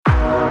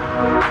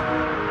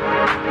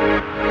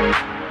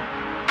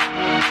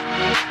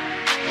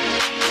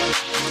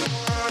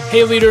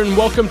Hey leader, and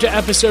welcome to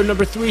episode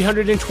number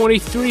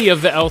 323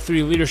 of the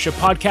L3 Leadership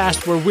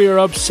Podcast, where we are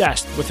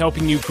obsessed with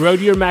helping you grow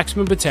to your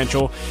maximum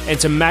potential and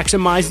to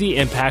maximize the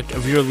impact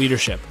of your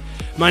leadership.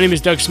 My name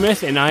is Doug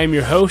Smith, and I am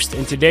your host,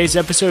 and today's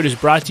episode is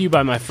brought to you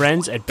by my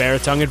friends at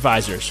Baratong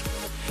Advisors.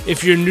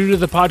 If you're new to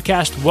the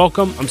podcast,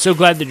 welcome. I'm so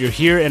glad that you're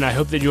here, and I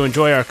hope that you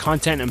enjoy our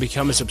content and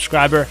become a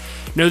subscriber.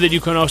 Know that you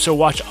can also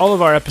watch all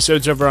of our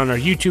episodes over on our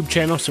YouTube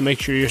channel, so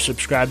make sure you're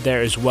subscribed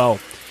there as well.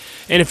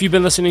 And if you've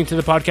been listening to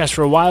the podcast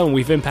for a while and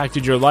we've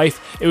impacted your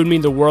life, it would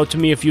mean the world to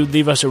me if you'd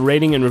leave us a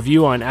rating and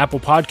review on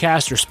Apple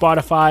Podcasts or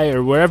Spotify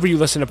or wherever you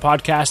listen to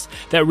podcasts.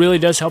 That really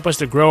does help us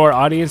to grow our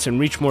audience and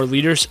reach more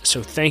leaders,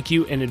 so thank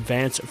you in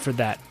advance for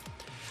that.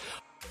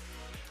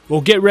 Well,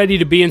 get ready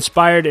to be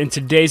inspired. In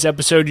today's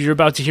episode, you're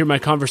about to hear my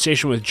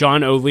conversation with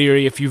John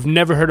O'Leary. If you've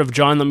never heard of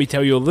John, let me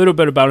tell you a little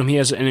bit about him. He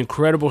has an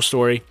incredible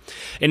story.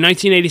 In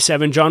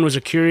 1987, John was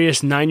a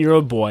curious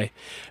 9-year-old boy.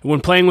 When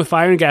playing with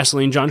fire and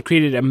gasoline, John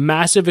created a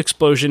massive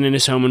explosion in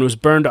his home and was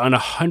burned on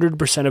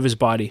 100% of his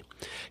body.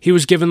 He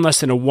was given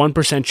less than a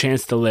 1%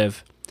 chance to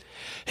live.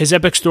 His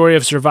epic story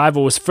of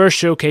survival was first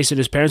showcased in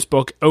his parents'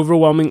 book,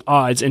 Overwhelming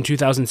Odds, in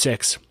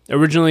 2006.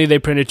 Originally, they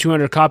printed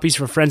 200 copies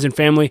for friends and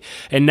family,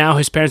 and now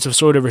his parents have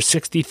sold over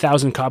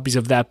 60,000 copies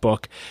of that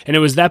book. And it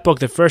was that book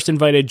that first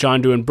invited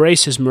John to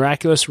embrace his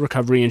miraculous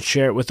recovery and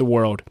share it with the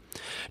world.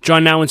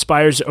 John now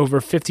inspires over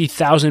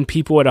 50,000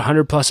 people at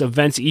 100-plus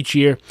events each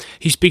year.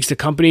 He speaks to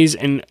companies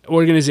and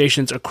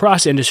organizations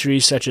across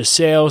industries such as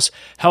sales,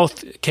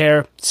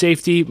 healthcare,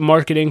 safety,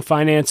 marketing,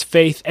 finance,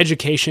 faith,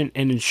 education,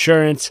 and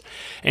insurance.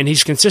 And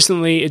he's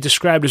consistently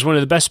described as one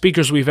of the best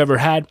speakers we've ever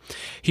had.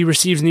 He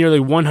receives nearly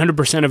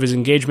 100% of his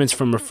engagements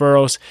from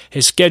referrals.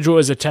 His schedule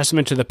is a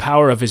testament to the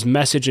power of his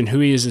message and who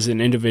he is as an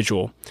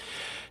individual.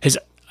 His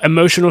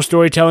emotional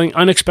storytelling,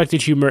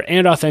 unexpected humor,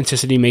 and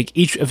authenticity make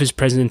each of his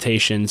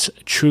presentations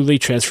truly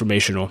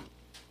transformational.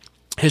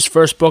 His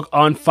first book,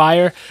 On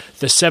Fire,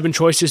 The 7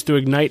 Choices to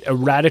Ignite a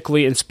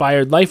Radically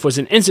Inspired Life, was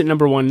an instant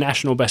 #1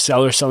 national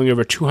bestseller, selling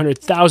over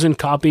 200,000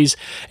 copies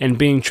and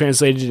being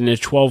translated into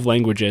 12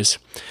 languages.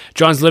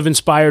 John's Live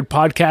Inspired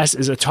podcast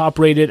is a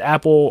top-rated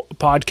Apple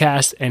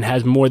podcast and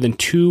has more than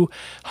 2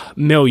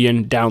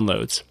 million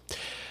downloads.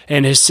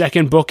 And his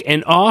second book,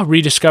 In Awe,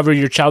 Rediscover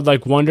Your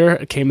Childlike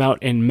Wonder, came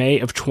out in May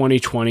of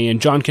 2020.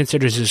 And John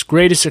considers his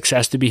greatest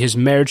success to be his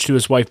marriage to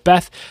his wife,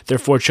 Beth, their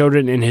 4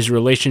 children, and his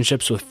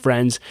relationships with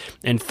friends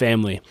and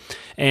family.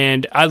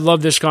 And I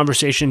love this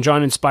conversation.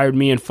 John inspired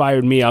me and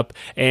fired me up.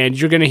 And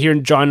you're going to hear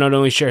John not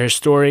only share his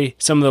story,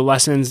 some of the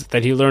lessons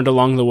that he learned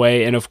along the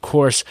way, and of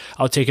course,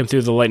 I'll take him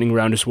through the lightning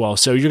round as well.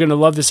 So you're going to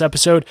love this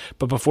episode.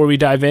 But before we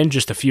dive in,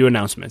 just a few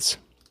announcements.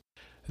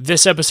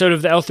 This episode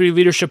of the L3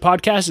 Leadership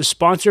Podcast is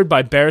sponsored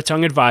by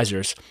Baratong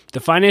Advisors.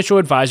 The financial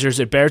advisors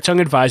at Baratong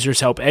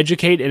Advisors help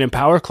educate and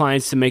empower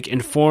clients to make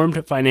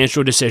informed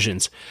financial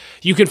decisions.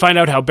 You can find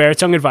out how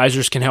Baratong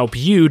Advisors can help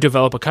you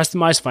develop a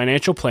customized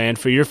financial plan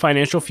for your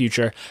financial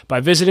future by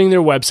visiting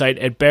their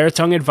website at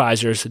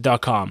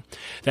baratongadvisors.com.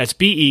 That's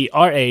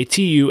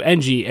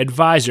BERATUNG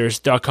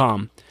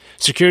advisors.com.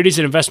 Securities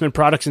and investment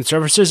products and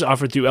services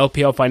offered through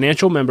LPL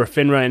Financial, member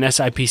FINRA and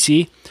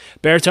SIPC.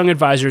 Baratong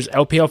Advisors,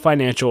 LPL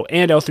Financial,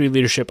 and L3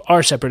 Leadership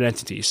are separate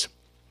entities.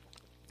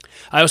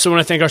 I also want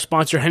to thank our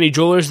sponsor, Henny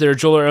Jewelers. They're a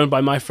jeweler owned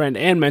by my friend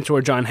and mentor,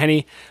 John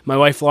Henny. My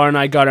wife, Laura, and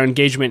I got our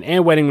engagement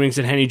and wedding rings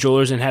at Henny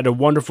Jewelers and had a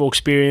wonderful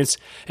experience.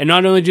 And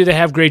not only do they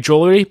have great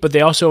jewelry, but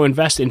they also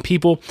invest in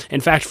people.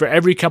 In fact, for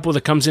every couple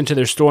that comes into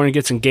their store and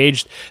gets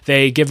engaged,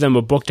 they give them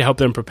a book to help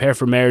them prepare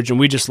for marriage, and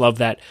we just love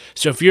that.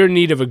 So if you're in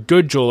need of a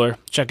good jeweler,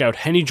 check out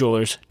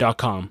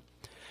hennyjewelers.com.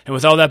 And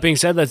with all that being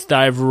said, let's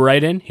dive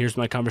right in. Here's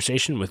my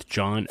conversation with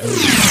John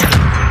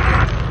O'Leary.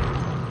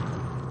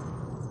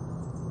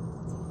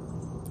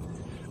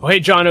 Well, hey,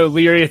 John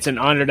O'Leary, it's an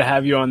honor to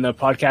have you on the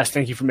podcast.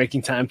 Thank you for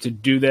making time to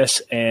do this.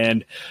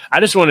 And I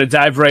just want to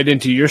dive right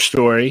into your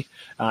story.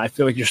 I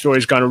feel like your story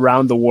has gone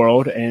around the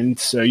world. And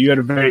so you had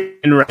a very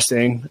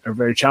interesting or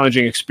very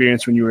challenging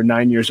experience when you were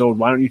 9 years old.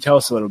 Why don't you tell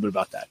us a little bit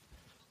about that?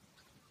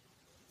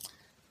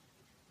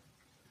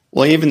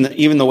 Well,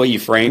 even the way you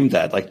framed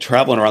that, like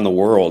traveling around the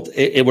world,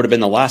 it would have been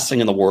the last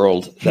thing in the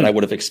world that I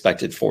would have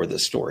expected for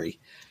this story,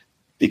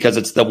 because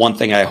it's the one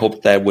thing I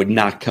hoped that would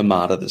not come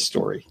out of the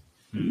story.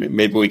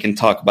 Maybe we can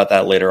talk about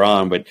that later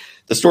on. But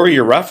the story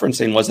you're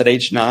referencing was at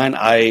age 9,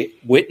 I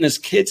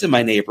witnessed kids in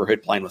my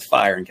neighborhood playing with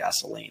fire and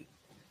gasoline.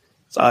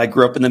 So I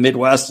grew up in the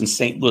Midwest in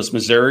St. Louis,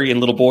 Missouri, and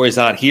little boys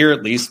out here,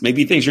 at least,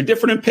 maybe things are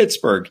different in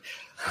Pittsburgh,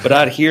 but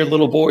out here,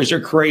 little boys are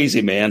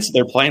crazy, man. So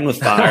they're playing with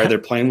fire, they're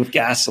playing with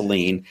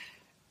gasoline.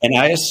 And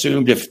I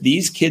assumed if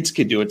these kids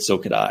could do it, so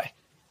could I.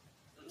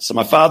 So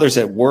my father's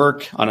at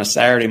work on a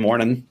Saturday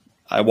morning.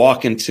 I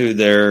walk into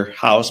their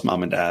house,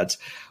 mom and dad's,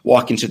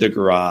 walk into their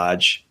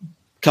garage,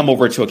 come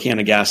over to a can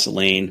of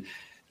gasoline,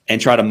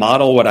 and try to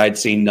model what I'd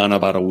seen done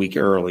about a week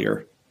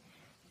earlier.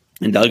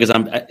 And Doug, as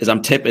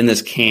I'm tipping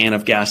this can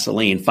of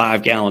gasoline,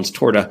 5 gallons,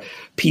 toward a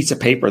piece of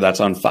paper that's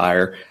on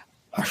fire,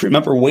 I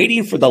remember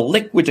waiting for the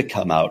liquid to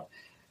come out.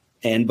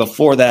 And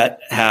before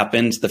that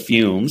happens, the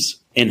fumes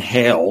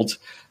inhaled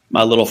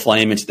my little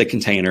flame into the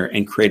container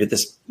and created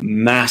this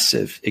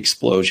massive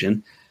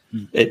explosion.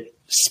 It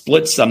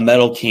splits a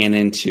metal can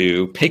in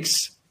two,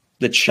 picks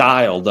the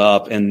child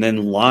up, and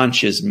then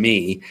launches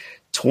me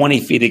 20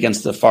 feet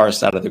against the far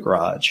side of the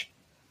garage.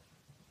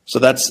 So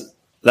that's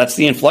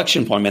the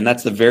inflection point, man.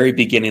 That's the very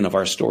beginning of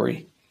our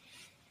story.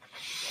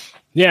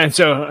 Yeah. And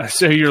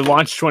so you're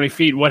launched 20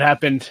 feet. What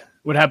happened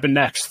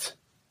next?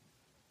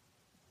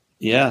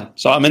 Yeah.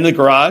 So I'm in the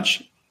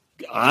garage.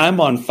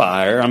 I'm on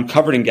fire. I'm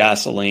covered in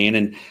gasoline.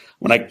 And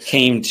when I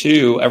came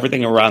to,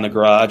 everything around the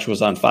garage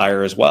was on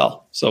fire as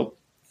well. So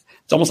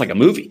it's almost like a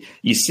movie.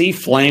 You see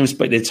flames,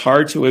 but it's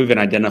hard to even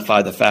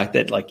identify the fact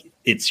that like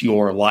it's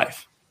your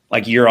life,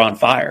 like you're on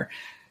fire.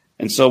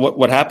 And so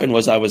what happened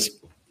was I was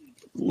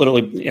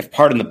literally, if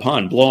pardon the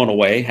pun, blown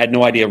away, had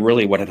no idea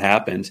really what had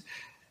happened.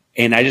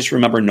 And I just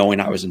remember knowing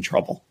I was in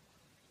trouble.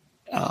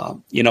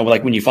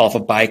 Like when you fall off a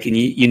bike and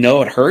you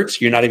know it hurts,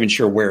 you're not even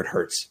sure where it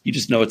hurts. You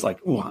just know it's like,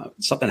 oh,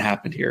 something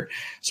happened here.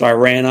 So I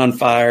ran on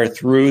fire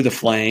through the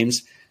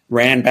flames,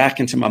 ran back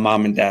into my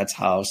mom and dad's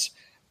house,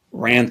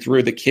 ran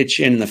through the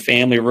kitchen, the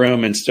family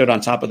room, and stood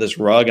on top of this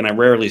rug. And I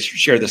rarely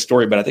share this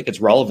story, but I think it's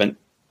relevant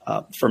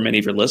for many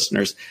of your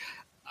listeners.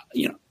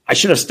 I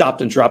should have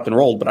stopped and dropped and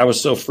rolled, but I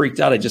was so freaked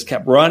out. I just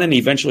kept running,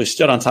 eventually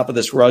stood on top of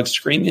this rug,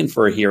 screaming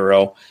for a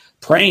hero,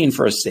 praying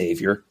for a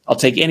savior. I'll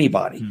take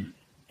anybody.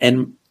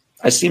 And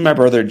I see my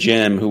brother,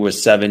 Jim, who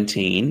was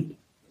 17.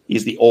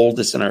 He's the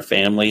oldest in our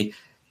family.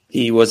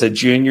 He was a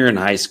junior in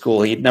high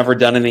school. He'd never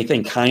done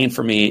anything kind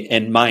for me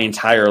in my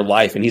entire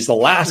life. And he's the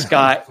last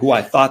guy who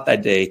I thought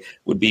that day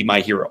would be my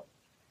hero.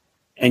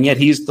 And yet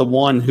he's the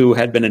one who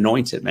had been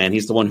anointed, man.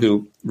 He's the one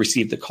who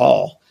received the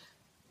call.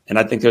 And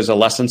I think there's a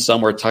lesson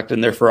somewhere tucked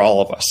in there for all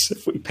of us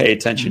if we pay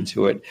attention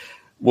to it.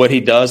 What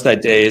he does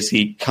that day is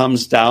he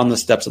comes down the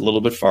steps a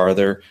little bit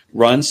farther,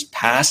 runs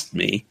past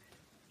me.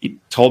 He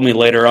told me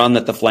later on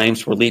that the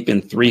flames were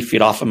leaping 3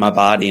 feet off of my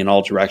body in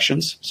all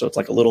directions. So it's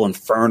like a little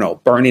inferno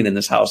burning in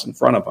this house in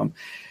front of him.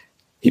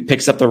 He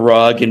picks up the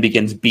rug and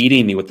begins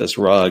beating me with this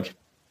rug.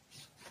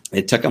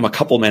 It took him a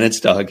couple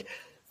minutes, Doug,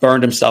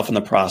 burned himself in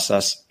the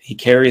process. He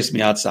carries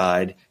me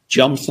outside,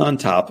 jumps on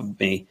top of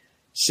me,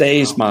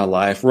 saves my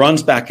life,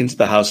 runs back into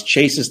the house,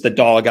 chases the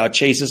dog out,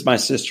 chases my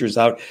sisters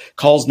out,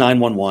 calls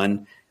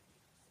 911.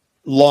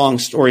 Long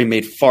story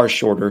made far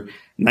shorter.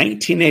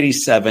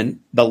 1987,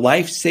 the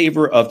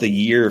lifesaver of the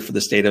year for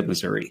the state of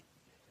Missouri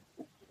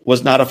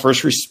was not a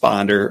first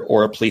responder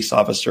or a police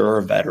officer or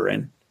a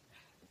veteran,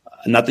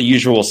 not the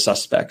usual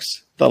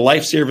suspects. The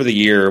lifesaver of the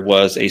year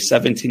was a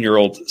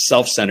 17-year-old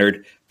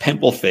self-centered,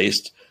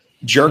 pimple-faced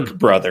jerk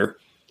brother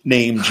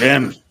named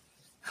Jim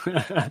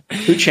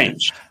who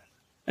changed.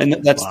 And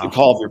that's the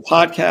call of your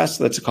podcast.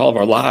 That's the call of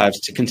our lives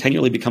to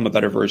continually become a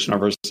better version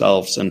of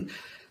ourselves. And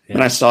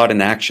I saw it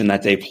in action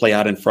that day play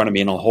out in front of me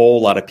and a whole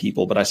lot of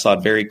people, but I saw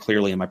it very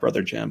clearly in my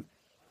brother, Jim.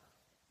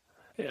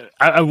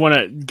 I want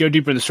to go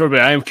deeper in the story, but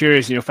I am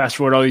curious, fast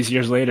forward all these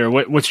years later,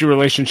 what's your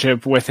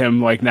relationship with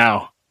him like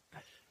now?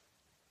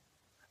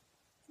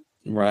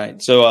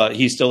 Right. So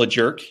he's still a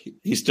jerk.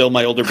 He's still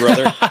my older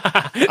brother.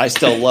 I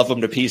still love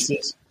him to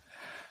pieces.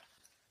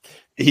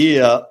 He,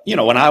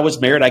 when I was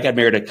married, I got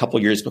married a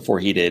couple years before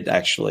he did,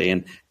 actually,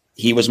 and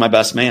he was my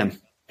best man.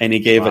 And he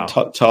gave a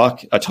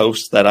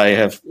toast that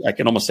I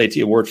can almost say to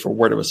you word for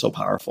word. It was so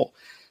powerful.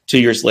 2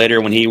 years later,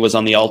 when he was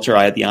on the altar,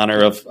 I had the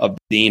honor of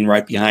being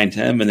right behind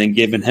him and then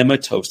giving him a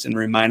toast and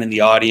reminding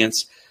the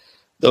audience,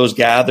 those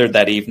gathered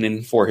that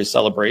evening for his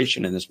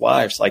celebration and his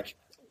wife's, like,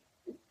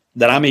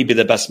 that I may be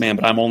the best man,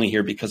 but I'm only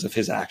here because of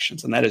his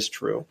actions. And that is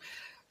true.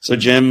 So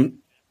Jim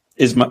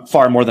is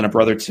far more than a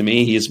brother to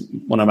me. He's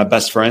one of my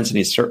best friends, and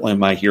he's certainly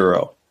my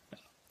hero.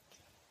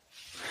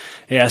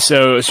 Yeah,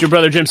 so your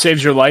brother Jim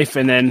saves your life,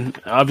 and then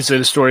obviously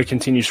the story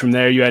continues from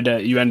there. You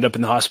ended up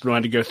in the hospital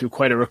and had to go through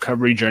quite a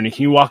recovery journey.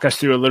 Can you walk us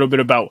through a little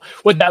bit about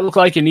what that looked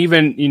like? And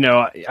even,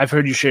 I've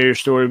heard you share your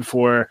story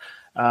before,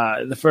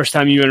 the first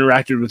time you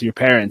interacted with your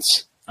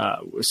parents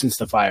since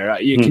the fire.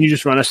 Can you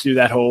just run us through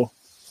that whole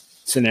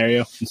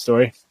scenario and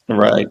story?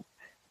 Right.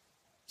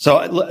 So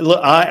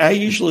I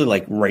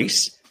usually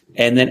race.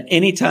 And then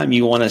anytime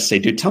you want to say,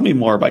 dude, tell me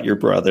more about your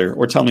brother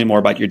or tell me more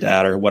about your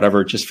dad or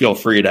whatever, just feel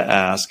free to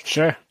ask.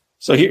 Sure.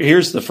 So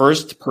here's the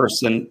first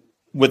person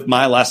with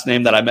my last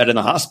name that I met in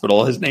the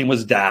hospital. His name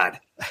was Dad,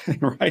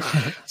 right?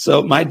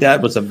 So my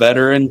dad was a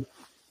veteran.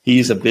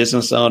 He's a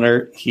business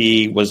owner.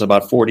 He was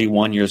about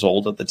 41 years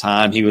old at the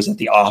time. He was at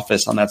the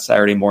office on that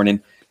Saturday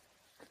morning.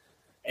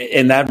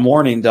 And that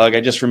morning, Doug, I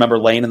just remember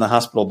laying in the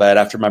hospital bed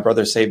after my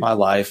brother saved my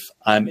life.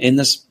 I'm in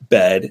this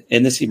bed,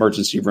 in this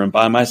emergency room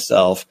by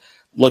myself,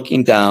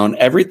 looking down.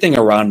 Everything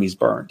around me is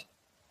burned.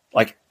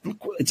 Like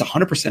it's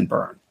 100%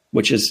 burn,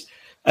 which is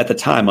at the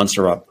time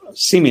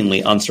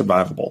seemingly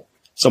unsurvivable.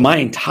 So my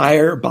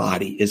entire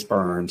body is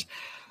burned.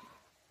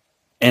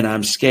 And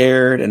I'm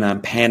scared and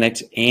I'm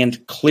panicked.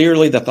 And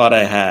clearly the thought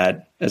I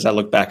had as I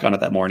look back on it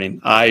that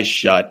morning, eyes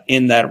shut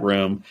in that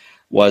room,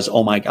 was,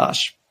 oh my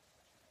gosh,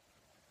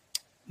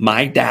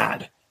 my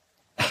dad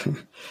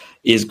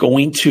is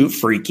going to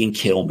freaking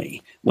kill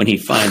me when he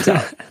finds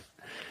out.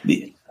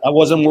 I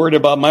wasn't worried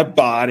about my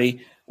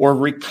body or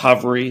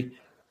recovery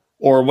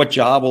or what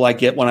job will I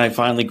get when I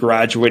finally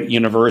graduate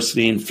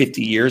university in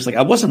 50 years. Like,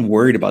 I wasn't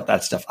worried about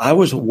that stuff. I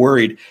was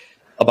worried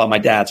about my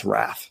dad's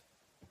wrath.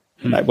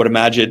 And I would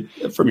imagine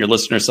from your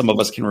listeners, some of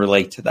us can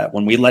relate to that.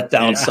 When we let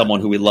down someone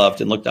who we loved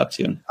and looked up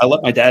to, and I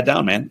let my dad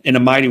down, man, in a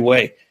mighty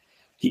way.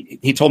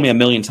 He told me a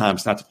million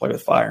times not to play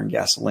with fire and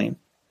gasoline.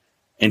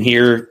 And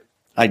here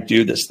I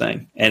do this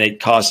thing, and it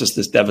causes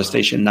this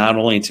devastation, not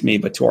only to me,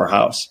 but to our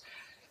house.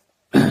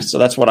 So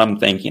that's what I'm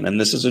thinking. And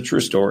this is a true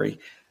story.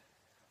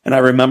 And I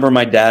remember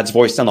my dad's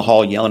voice down the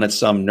hall yelling at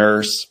some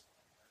nurse.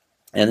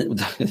 And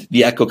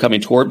the echo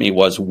coming toward me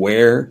was,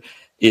 "Where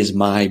is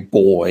my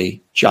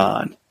boy,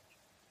 John?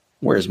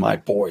 Where's my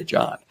boy,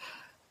 John?"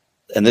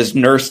 And this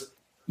nurse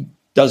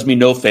does me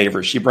no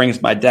favor. She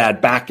brings my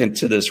dad back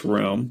into this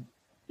room.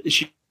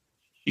 She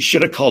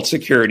should have called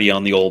security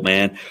on the old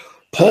man,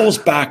 pulls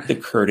back the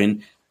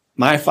curtain.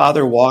 My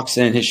father walks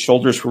in. His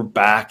shoulders were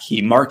back.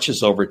 He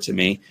marches over to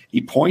me.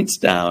 He points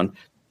down.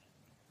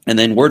 And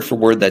then word for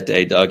word that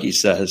day, Doug, he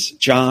says,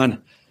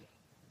 "John,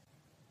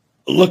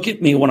 look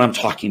at me when I'm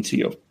talking to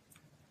you."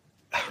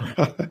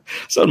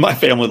 So in my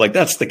family, like,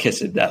 that's the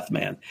kiss of death,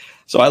 man.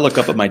 So I look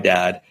up at my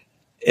dad,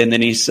 and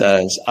then he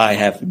says, "I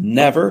have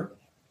never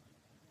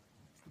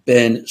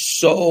been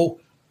so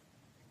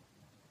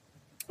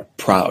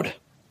proud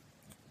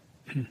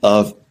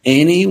of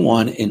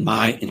anyone in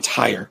my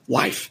entire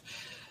life.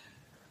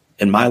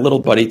 And my little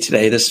buddy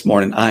today, this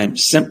morning, I am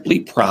simply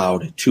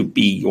proud to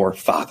be your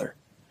father."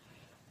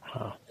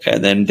 Wow.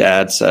 And then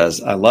Dad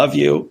says, "I love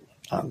you.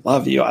 I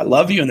love you. I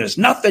love you. And there's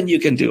nothing you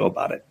can do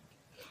about it."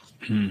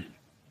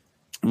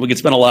 We could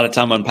spend a lot of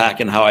time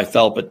unpacking how I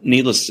felt, but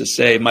needless to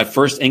say, my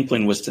first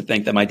inkling was to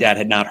think that my dad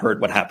had not heard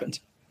what happened.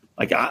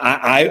 Like,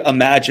 I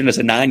imagine as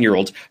a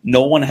 9-year-old,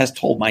 no one has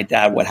told my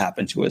dad what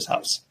happened to his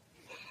house.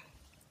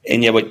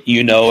 And yet what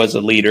you know as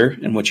a leader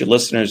and what your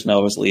listeners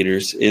know as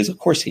leaders is, of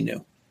course, he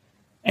knew.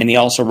 And he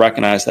also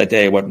recognized that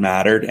day what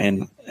mattered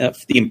and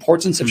the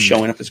importance of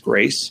showing up as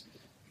grace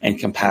and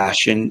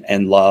compassion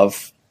and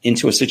love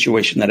into a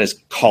situation that is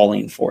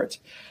calling for it.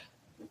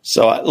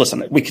 So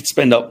listen, we could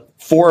spend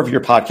 4 of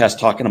your podcasts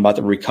talking about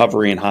the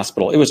recovery in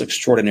hospital. It was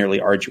extraordinarily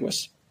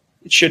arduous.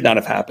 It should not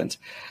have happened.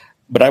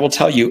 But I will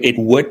tell you, it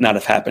would not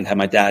have happened had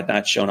my dad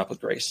not shown up with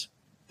grace.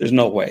 There's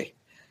no way.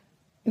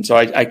 And so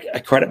I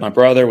credit my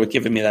brother with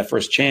giving me that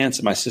first chance,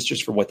 and my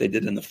sisters for what they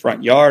did in the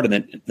front yard, and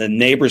then the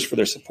neighbors for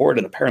their support,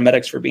 and the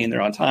paramedics for being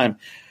there on time.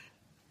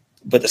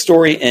 But the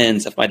story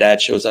ends if my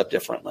dad shows up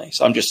differently.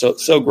 So I'm just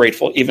so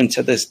grateful, even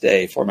to this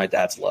day, for my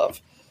dad's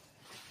love.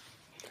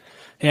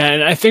 Yeah,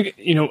 and I think,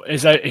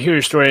 as I hear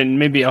your story, and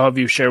maybe I'll have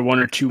you share 1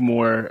 or 2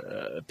 more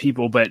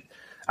people, but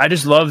I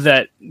just love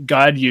that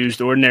God used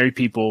ordinary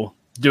people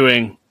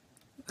doing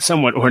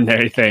somewhat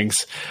ordinary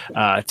things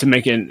to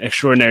make an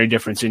extraordinary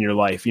difference in your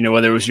life.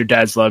 Whether it was your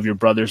dad's love, your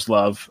brother's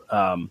love.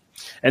 And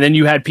then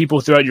you had people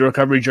throughout your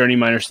recovery journey,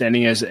 my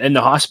understanding is in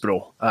the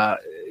hospital. I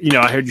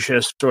heard you share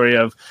a story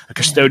of a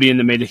custodian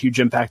that made a huge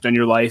impact on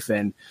your life,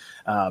 and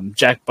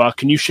Jack Buck.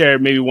 Can you share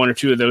maybe 1 or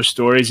 2 of those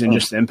stories and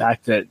just the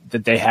impact that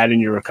they had in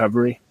your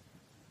recovery?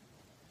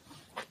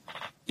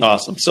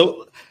 Awesome.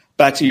 So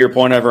back to your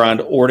point around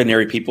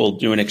ordinary people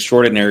doing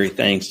extraordinary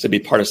things to be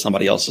part of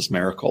somebody else's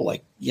miracle.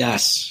 Like,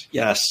 yes.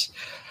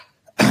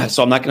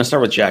 So I'm not going to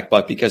start with Jack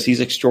Buck because he's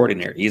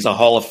extraordinary. He's a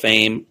Hall of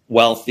Fame,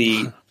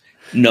 wealthy,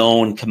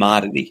 known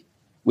commodity.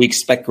 We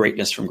expect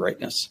greatness from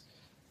greatness.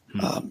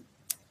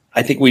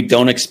 I think we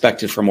don't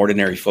expect it from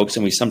ordinary folks,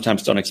 and we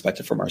sometimes don't expect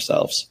it from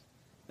ourselves.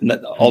 And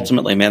that,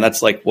 ultimately, man,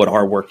 that's like what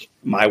our work,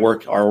 my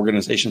work, our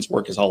organization's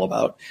work is all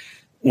about.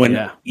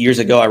 Years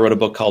ago, I wrote a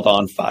book called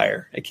On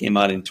Fire. It came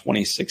out in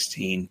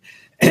 2016.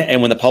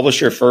 And when the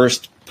publisher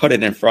first put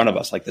it in front of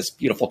us, like this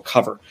beautiful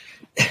cover,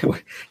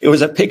 it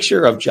was a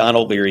picture of John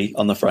O'Leary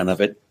on the front of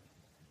it,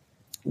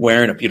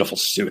 wearing a beautiful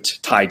suit,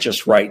 tied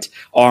just right,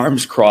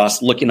 arms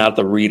crossed, looking out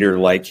the reader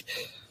like,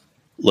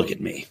 "Look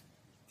at me.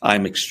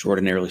 I'm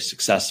extraordinarily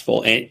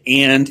successful.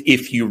 And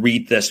if you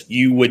read this,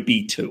 you would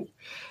be too."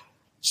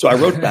 So I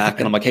wrote back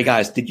and I'm like, "Hey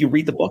guys, did you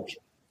read the book?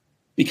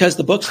 Because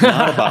the book's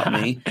not about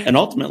me. And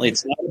ultimately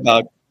it's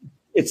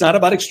not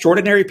about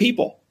extraordinary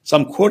people." So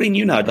I'm quoting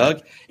you now,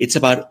 Doug. It's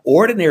about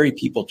ordinary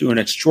people doing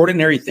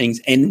extraordinary things.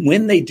 And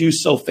when they do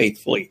so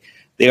faithfully,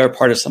 they are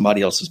part of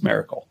somebody else's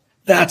miracle.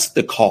 That's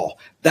the call.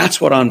 That's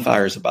what On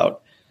Fire is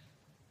about.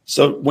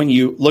 So when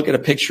you look at a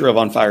picture of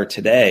On Fire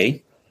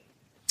today,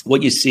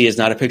 what you see is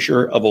not a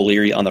picture of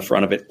O'Leary on the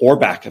front of it or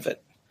back of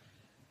it.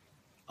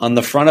 On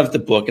the front of the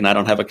book, and I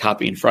don't have a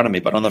copy in front of me,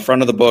 but on the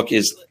front of the book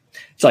it's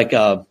like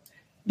the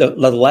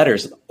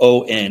letters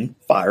O-N,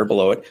 fire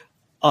below it.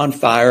 On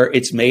Fire,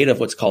 it's made of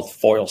what's called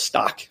foil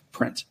stock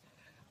print,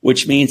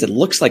 which means it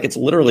looks like it's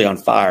literally on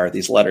fire,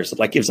 these letters. It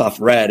like gives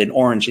off red and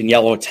orange and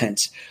yellow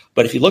tints.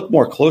 But if you look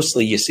more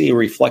closely, you see a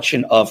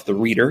reflection of the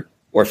reader,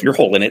 or if you're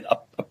holding it,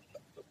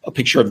 a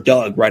picture of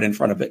Doug right in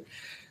front of it.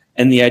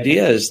 And the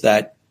idea is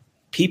that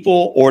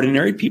people,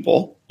 ordinary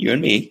people, you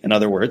and me, in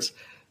other words,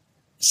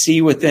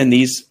 see within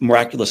these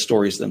miraculous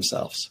stories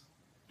themselves.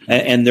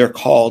 and they're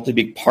called to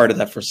be part of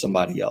that for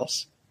somebody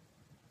else.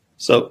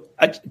 So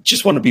I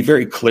just want to be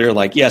very clear,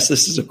 like, yes,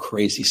 this is a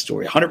crazy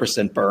story,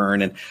 100%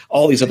 burn and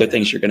all these other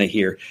things you're going to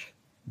hear.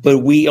 But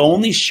we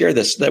only share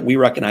this so that we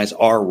recognize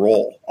our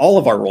role, all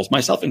of our roles,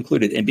 myself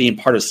included, in being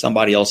part of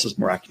somebody else's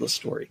miraculous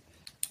story.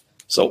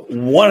 So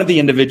one of the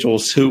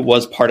individuals who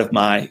was part of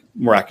my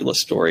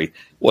miraculous story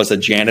was a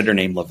janitor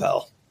named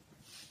Lavelle.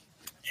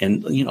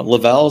 And,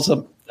 Lavelle's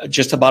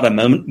just about a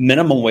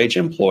minimum wage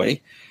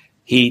employee.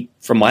 He,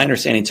 from my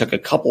understanding, took a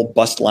couple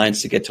bus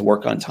lines to get to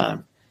work on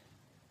time.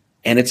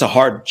 And it's a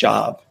hard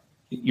job.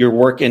 You're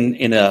working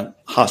in a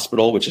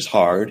hospital, which is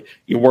hard.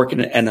 You're working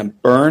in a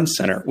burn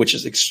center, which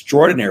is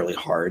extraordinarily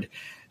hard.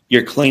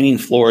 You're cleaning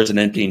floors and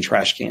emptying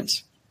trash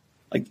cans.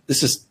 Like,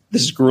 this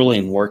is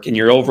grueling work, and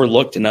you're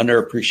overlooked and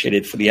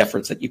underappreciated for the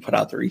efforts that you put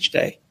out there each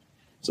day.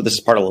 So this is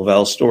part of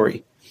Lavelle's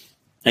story.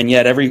 And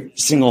yet every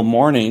single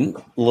morning,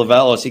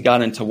 Lavelle, as he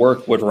got into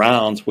work, would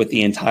round with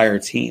the entire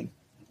team.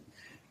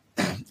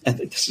 And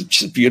this is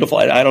just beautiful.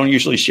 I don't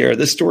usually share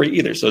this story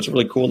either, so it's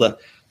really cool to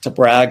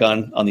brag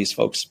on these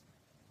folks.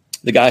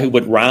 The guy who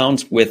would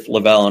round with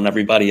Lavelle and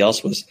everybody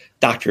else was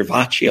Dr.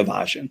 Vachi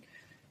Avajan.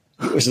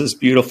 He was this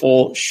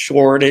beautiful,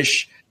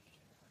 shortish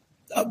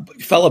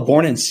fellow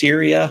born in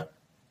Syria.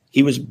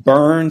 He was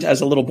burned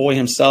as a little boy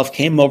himself,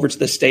 came over to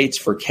the States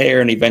for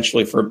care and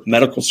eventually for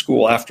medical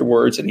school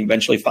afterwards, and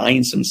eventually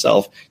finds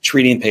himself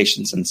treating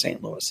patients in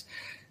St. Louis.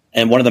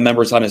 And one of the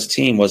members on his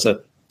team was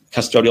a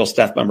custodial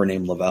staff member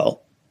named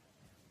Lavelle.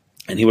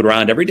 And he would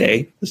round every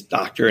day, this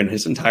doctor and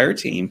his entire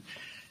team.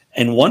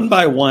 And one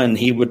by one,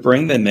 he would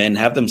bring them in,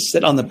 have them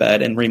sit on the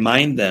bed and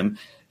remind them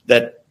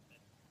that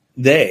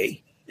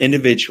they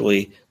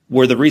individually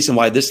were the reason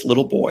why this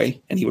little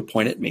boy, and he would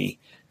point at me,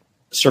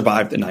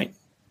 survived the night.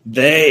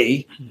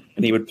 They,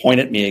 and he would point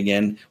at me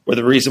again, were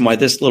the reason why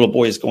this little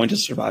boy is going to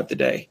survive the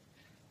day.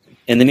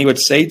 And then he would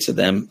say to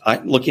them,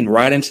 looking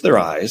right into their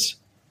eyes,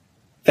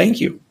 thank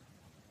you.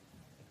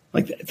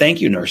 Like,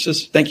 thank you,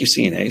 nurses. Thank you,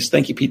 CNAs.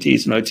 Thank you,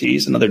 PTs and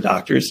OTs and other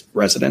doctors,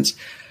 residents.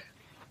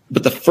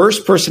 But the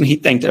first person he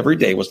thanked every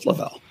day was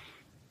Lavelle,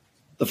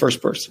 the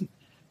first person.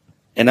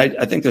 And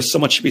I think there's so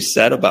much to be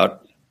said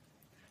about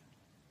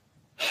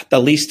the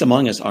least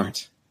among us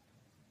aren't.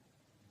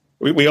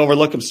 We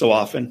overlook them so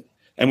often,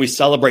 and we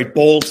celebrate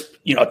bold,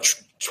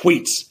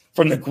 tweets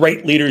from the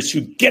great leaders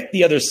who get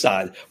the other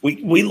side.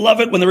 We love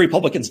it when the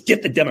Republicans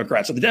get the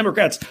Democrats. And the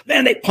Democrats,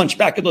 man, they punch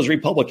back at those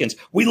Republicans.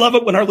 We love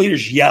it when our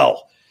leaders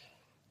yell.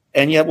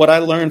 And yet what I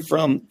learned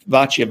from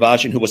Vachi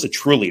Avajan, who was a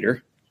true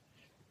leader,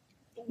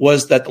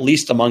 was that the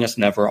least among us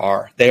never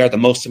are. They are the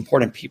most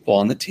important people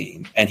on the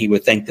team, and he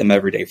would thank them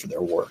every day for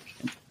their work.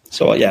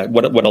 So, yeah,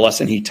 what a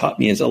lesson he taught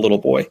me as a little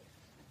boy.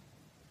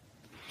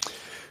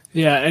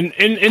 Yeah, and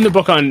in the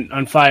book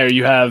on fire,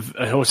 you have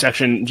a whole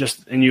section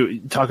and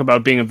you talk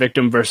about being a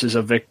victim versus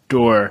a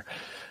victor.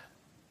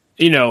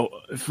 I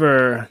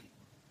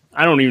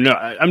don't even know.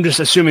 I'm just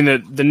assuming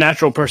that the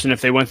natural person,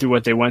 if they went through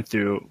what they went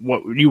through,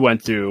 what you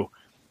went through,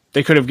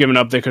 they could have given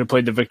up. They could have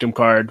played the victim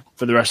card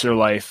for the rest of their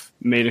life,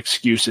 made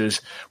excuses.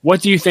 What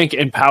do you think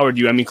empowered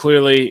you? I mean,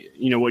 clearly,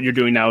 what you're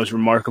doing now is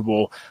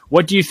remarkable.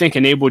 What do you think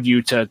enabled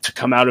you to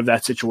come out of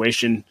that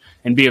situation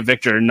and be a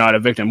victor, not a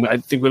victim? I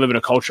think we live in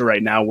a culture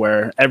right now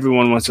where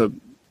everyone wants to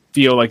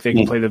feel like they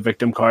can play the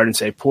victim card and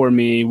say, poor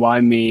me, why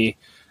me?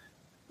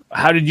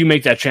 How did you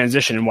make that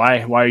transition, and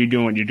why are you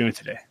doing what you're doing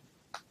today?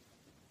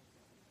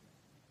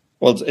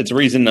 Well, it's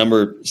reason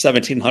number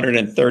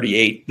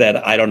 1738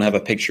 that I don't have a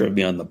picture of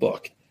me on the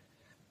book,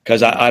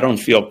 because I don't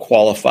feel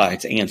qualified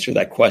to answer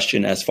that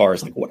question as far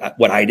as like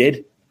what I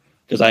did,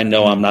 because I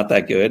know I'm not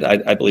that good.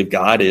 I believe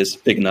God is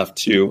big enough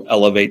to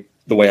elevate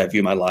the way I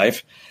view my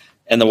life.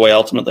 And the way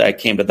ultimately I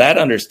came to that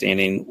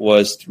understanding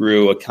was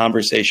through a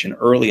conversation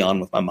early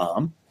on with my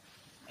mom,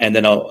 and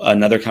then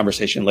another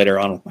conversation later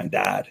on with my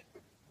dad.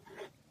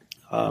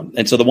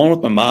 And so the one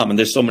with my mom, and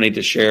there's so many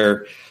to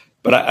share,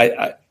 but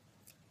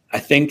I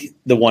think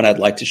the one I'd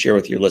like to share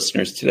with your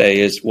listeners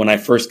today is when I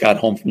first got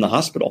home from the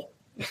hospital.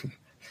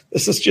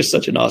 This is just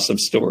such an awesome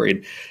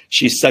story.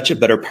 She's such a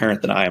better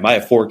parent than I am. I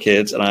have 4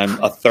 kids, and I'm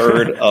a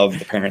third of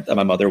the parent that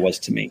my mother was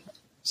to me.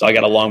 So I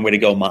got a long way to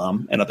go,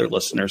 Mom, and other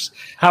listeners.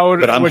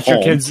 What's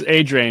your kids'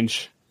 age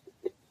range?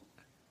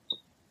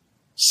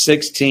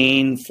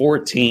 16,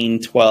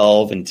 14,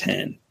 12, and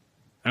 10.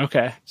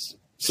 Okay.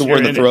 So we're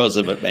in the throes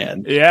of it,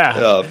 man.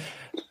 Yeah.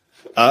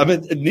 I'm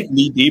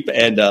knee deep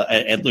and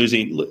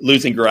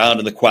losing ground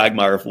in the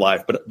quagmire of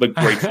life, but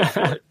grateful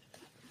for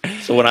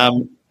it. So when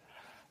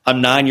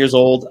I'm 9 years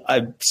old,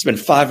 I've spent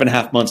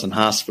 5.5 months in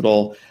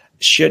hospital.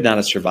 Should not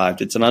have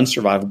survived. It's an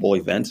unsurvivable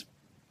event.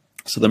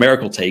 So the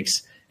miracle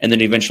takes, and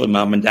then eventually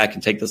Mom and Dad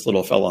can take this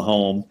little fella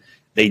home.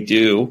 They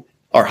do.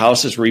 Our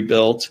house is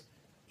rebuilt.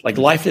 Like,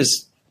 life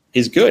is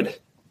good.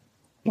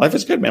 Life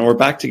is good, man. We're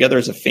back together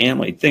as a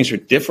family. Things are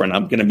different.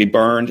 I'm going to be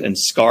burned and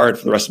scarred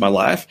for the rest of my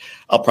life.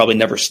 I'll probably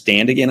never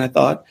stand again, I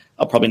thought.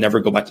 I'll probably never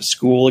go back to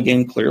school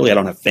again. Clearly, I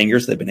don't have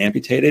fingers. They've been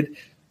amputated.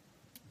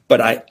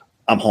 But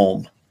I'm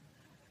home.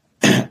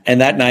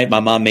 And that night, my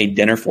mom made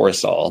dinner for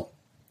us all.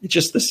 It's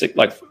just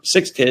the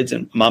six kids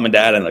and mom and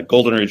dad and a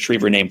golden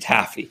retriever named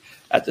Taffy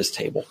at this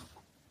table.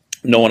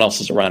 No one else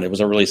is around. It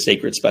was a really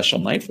sacred, special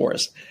night for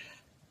us.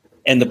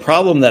 And the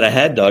problem that I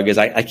had, Doug, is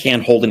I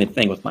can't hold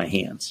anything with my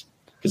hands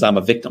because I'm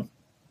a victim.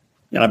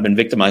 And I've been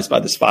victimized by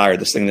this fire,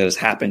 this thing that has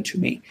happened to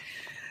me.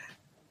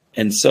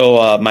 And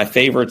so my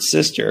favorite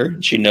sister,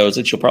 she knows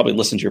it. She'll probably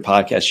listen to your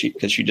podcast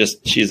because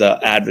she's an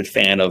avid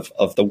fan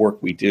of the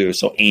work we do.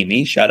 So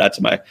Amy, shout out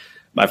to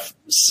my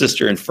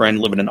sister and friend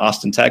living in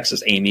Austin,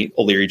 Texas, Amy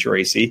O'Leary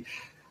Geraci.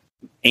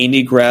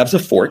 Amy grabs a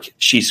fork,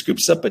 she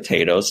scoops up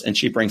potatoes, and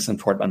she brings them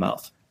toward my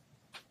mouth.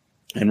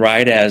 And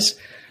right as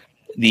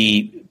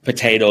the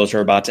potatoes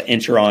are about to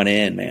enter on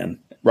in, man,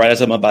 right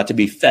as I'm about to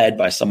be fed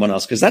by someone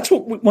else, because that's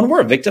what, when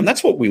we're a victim,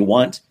 that's what we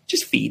want.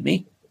 Just feed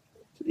me,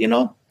 you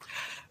know?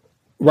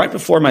 Right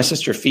before my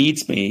sister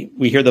feeds me,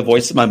 we hear the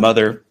voice of my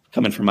mother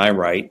coming from my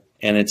right,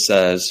 and it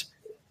says,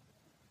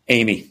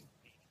 Amy,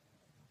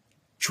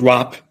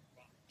 drop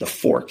the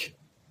fork.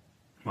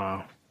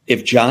 Wow.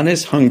 If John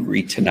is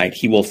hungry tonight,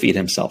 he will feed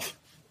himself.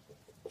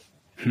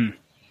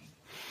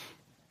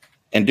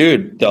 And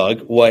dude,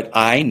 Doug, what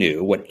I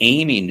knew, what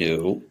Amy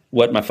knew,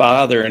 what my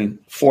father and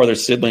four other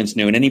siblings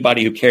knew, and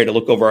anybody who cared to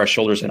look over our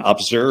shoulders and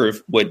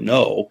observe would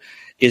know,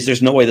 is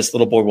there's no way this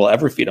little boy will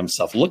ever feed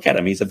himself. Look at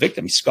him. He's a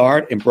victim. He's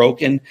scarred and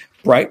broken,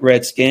 bright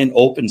red skin,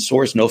 open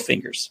sores, no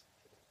fingers.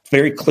 It's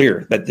very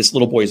clear that this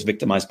little boy is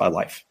victimized by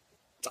life.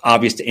 It's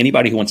obvious to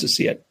anybody who wants to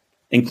see it,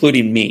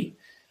 including me.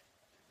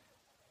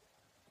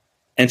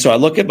 And so I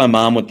look at my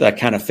mom with that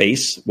kind of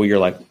face where you're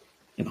like,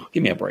 you know,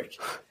 give me a break.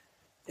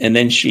 And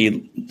then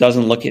she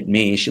doesn't look at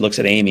me. She looks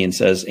at Amy and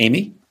says,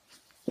 Amy,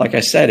 like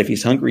I said, if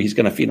he's hungry, he's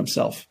going to feed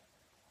himself.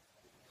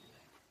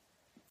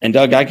 And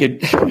Doug,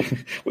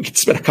 we could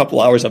spend a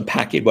couple hours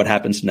unpacking what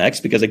happens next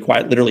because it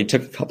quite literally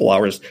took a couple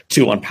hours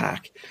to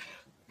unpack.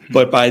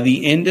 But by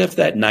the end of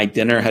that night,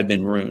 dinner had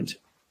been ruined.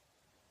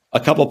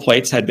 A couple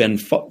plates had been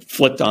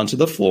flipped onto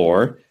the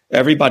floor.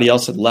 Everybody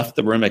else had left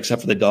the room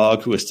except for the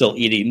dog who was still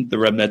eating the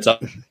remnants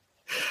up.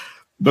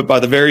 But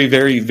by the very,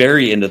 very,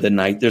 very end of the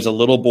night, there's a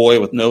little boy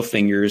with no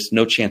fingers,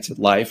 no chance at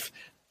life,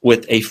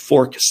 with a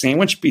fork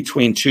sandwiched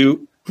between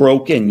two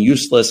broken,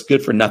 useless,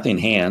 good-for-nothing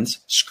hands,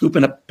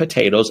 scooping up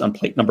potatoes on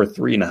plate number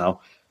 3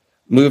 now,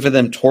 moving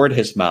them toward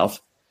his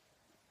mouth,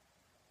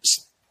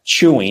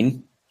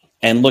 chewing,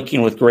 and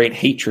looking with great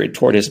hatred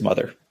toward his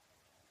mother.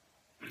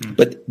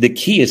 But the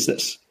key is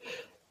this.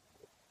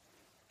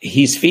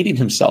 He's feeding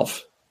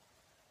himself.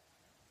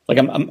 Like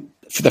I'm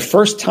for the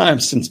first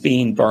time since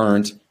being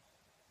burned,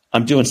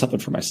 I'm doing something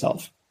for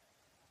myself.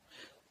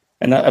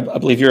 And I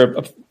believe you're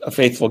a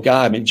faithful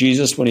guy. I mean,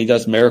 Jesus, when he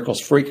does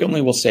miracles,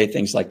 frequently will say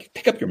things like,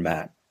 pick up your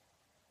mat,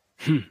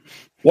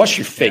 wash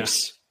your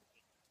face,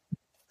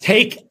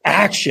 take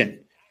action,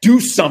 do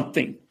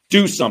something.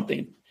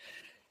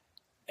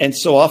 And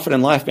so often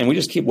in life, man, we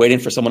just keep waiting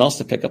for someone else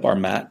to pick up our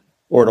mat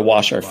or to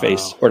wash our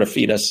face or to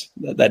feed us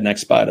that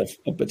next bite of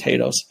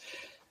potatoes.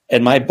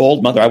 And my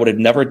bold mother, I would have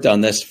never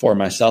done this for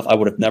myself. I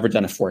would have never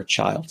done it for a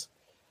child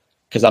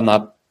because I'm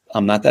not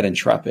that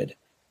intrepid.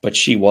 But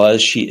she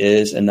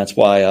is, and that's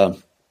why,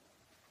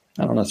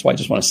 that's why I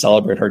just want to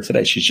celebrate her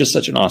today. She's just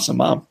such an awesome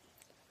mom.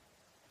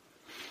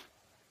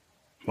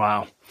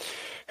 Wow.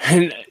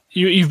 And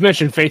you've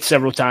mentioned faith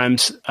several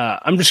times.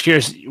 I'm just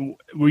curious,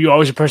 were you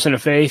always a person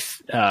of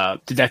faith?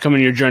 Did that come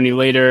in your journey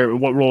later?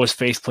 What role has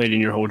faith played in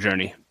your whole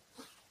journey?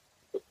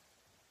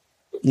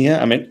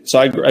 Yeah, I mean, so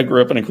I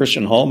grew up in a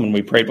Christian home, and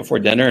we prayed before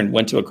dinner and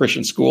went to a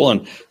Christian school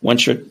and went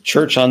to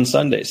church on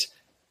Sundays.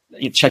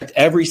 You checked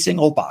every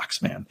single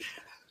box, man.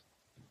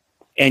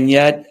 And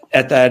yet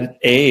at that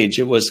age,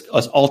 it was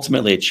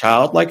ultimately a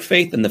childlike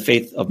faith and the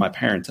faith of my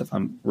parents, if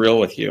I'm real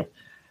with you.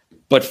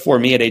 But for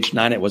me at age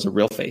 9, it was a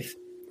real faith.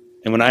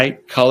 And when I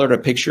colored a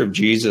picture of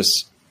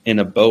Jesus in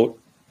a boat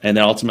and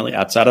then ultimately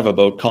outside of a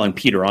boat, calling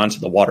Peter onto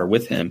the water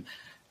with him,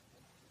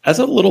 as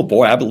a little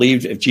boy, I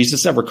believed if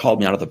Jesus ever called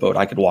me out of the boat,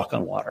 I could walk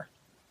on water.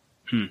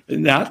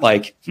 Not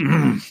like,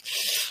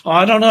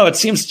 I don't know, it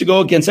seems to go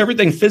against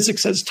everything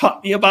physics has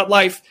taught me about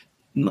life.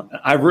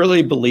 I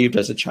really believed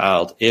as a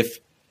child, if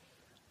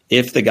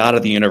the God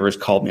of the universe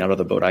called me out of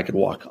the boat, I could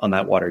walk on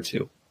that water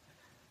too,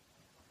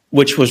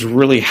 which was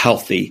really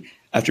healthy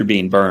after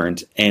being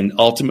burned and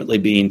ultimately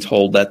being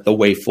told that the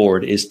way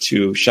forward is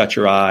to shut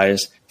your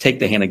eyes, take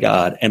the hand of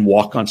God, and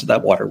walk onto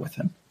that water with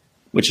him,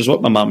 which is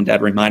what my mom and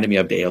dad reminded me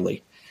of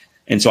daily.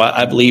 And so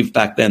I believed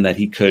back then that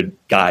he could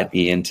guide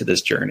me into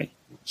this journey.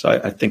 So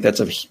I think that's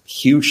a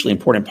hugely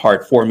important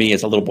part for me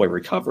as a little boy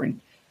recovering.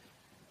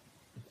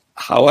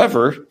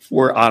 However, if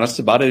we're honest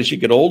about it, as you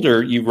get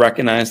older, you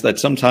recognize that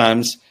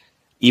sometimes,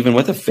 even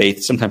with a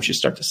faith, sometimes you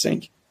start to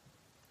sink.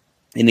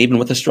 And even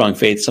with a strong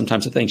faith,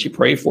 sometimes the things you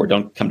pray for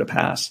don't come to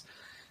pass.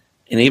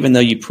 And even though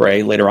you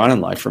pray later on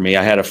in life, for me,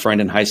 I had a friend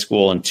in high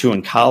school and 2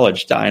 in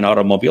college die in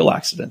automobile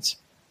accidents.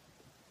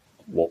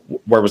 Well,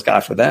 where was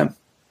God for them?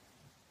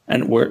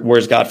 And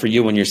where's God for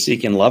you when you're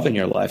seeking love in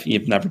your life?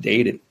 You've never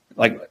dated.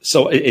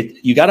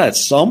 You got to at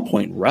some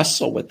point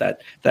wrestle with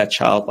that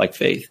childlike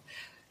faith.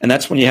 And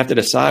that's when you have to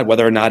decide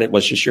whether or not it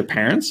was just your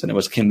parents and it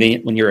was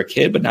convenient when you're a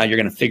kid, but now you're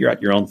going to figure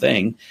out your own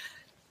thing,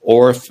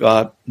 or if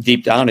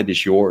deep down it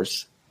is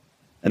yours.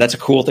 And that's a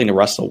cool thing to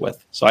wrestle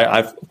with. So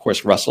I've of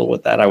course wrestled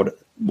with that. I would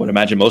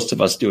imagine most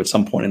of us do at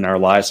some point in our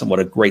lives, and what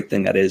a great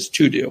thing that is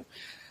to do.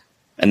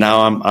 And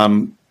now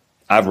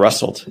I've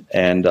wrestled,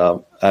 and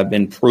I've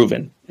been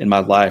proven in my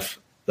life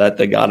that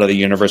the God of the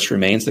universe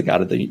remains the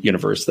God of the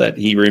universe, that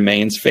he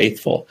remains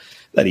faithful,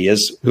 that he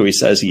is who he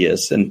says he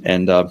is.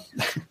 And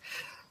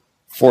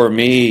for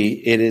me,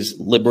 it is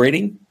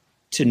liberating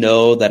to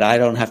know that I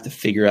don't have to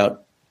figure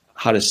out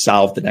how to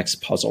solve the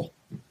next puzzle.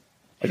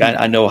 Like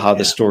I know how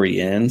the story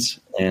ends,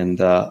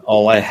 and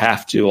all I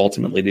have to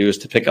ultimately do is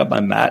to pick up my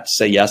mat,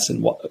 say yes,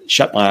 and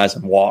shut my eyes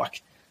and walk.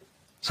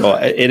 So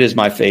it is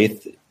my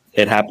faith.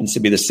 It happens to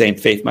be the same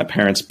faith my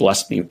parents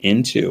blessed me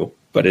into,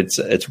 but it's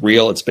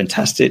real. It's been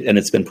tested, and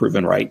it's been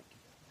proven right.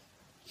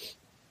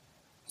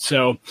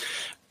 So,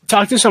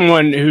 talk to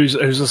someone who's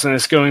listening to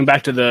this, going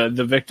back to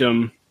the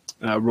victim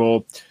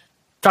role.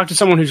 Talk to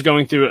someone who's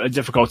going through a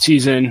difficult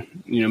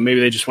season.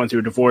 Maybe they just went through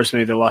a divorce,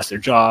 maybe they lost their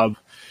job.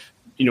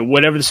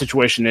 Whatever the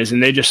situation is,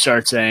 and they just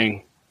start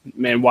saying,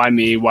 "Man, why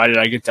me? Why did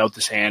I get dealt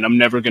this hand? I'm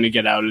never going to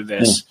get out of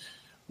this."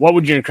 What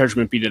would your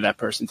encouragement be to that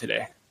person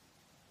today?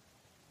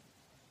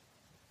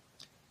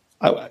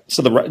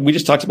 We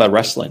just talked about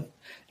wrestling,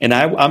 and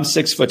I'm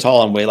 6 foot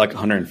tall and weigh like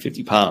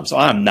 150 pounds. So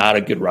I'm not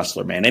a good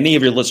wrestler, man. Any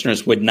of your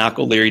listeners would knock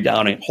O'Leary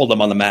down and hold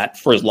him on the mat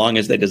for as long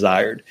as they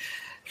desired.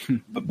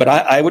 But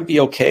I would be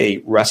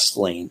okay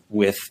wrestling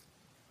with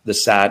the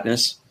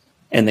sadness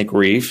and the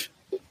grief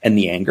and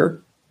the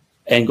anger,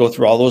 and go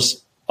through all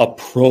those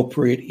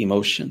appropriate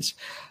emotions.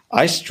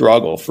 I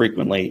struggle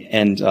frequently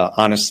and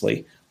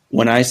honestly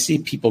when I see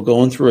people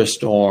going through a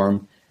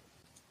storm,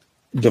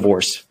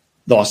 divorce,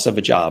 loss of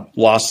a job,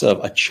 loss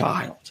of a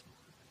child,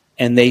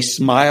 and they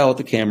smile at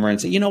the camera and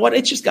say, "You know what?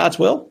 It's just God's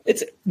will.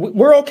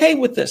 We're okay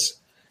with this."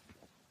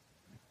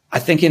 I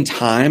think in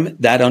time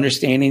that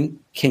understanding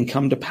can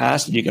come to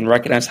pass, and you can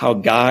recognize how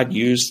God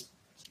used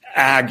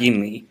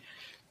agony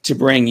to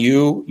bring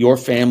you, your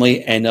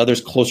family, and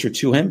others closer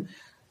to him.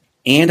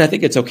 And I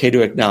think it's okay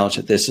to acknowledge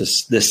that this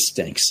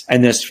stinks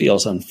and this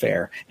feels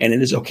unfair, and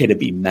it is okay to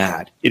be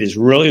mad. It is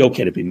really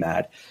okay to be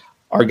mad.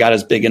 Our God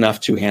is big enough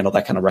to handle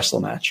that kind of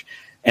wrestle match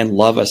and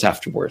love us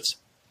afterwards.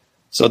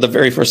 So the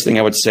very first thing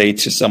I would say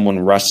to someone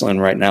wrestling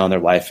right now in their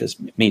life is,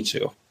 me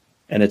too,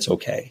 and it's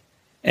okay.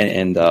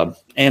 And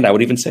I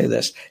would even say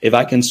this: if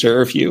I can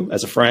serve you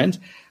as a friend,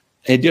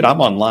 hey, dude, I'm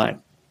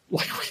online.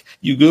 Like,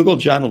 you Google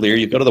John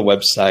O'Leary, you go to the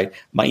website,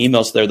 my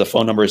email's there, the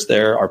phone number is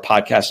there, our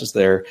podcast is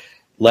there.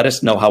 Let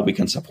us know how we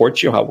can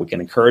support you, how we can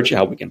encourage you,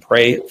 how we can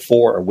pray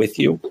for or with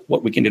you,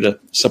 what we can do to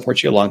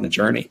support you along the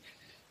journey.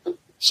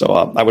 So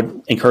I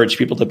would encourage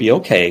people to be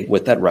okay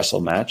with that wrestle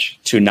match,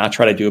 to not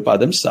try to do it by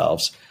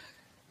themselves,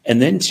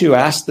 and then to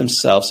ask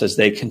themselves as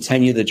they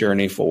continue the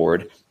journey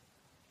forward,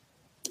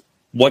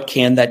 what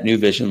can that new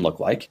vision look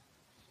like?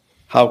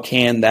 How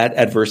can that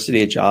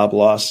adversity, a job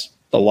loss,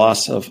 the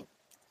loss of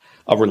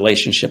a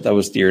relationship that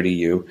was dear to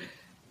you,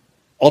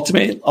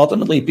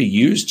 ultimately be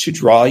used to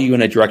draw you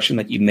in a direction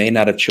that you may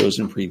not have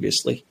chosen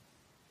previously?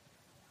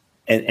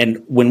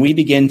 And when we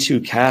begin to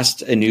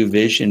cast a new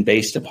vision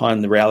based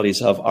upon the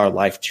realities of our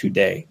life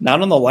today,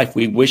 not on the life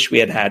we wish we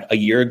had a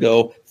year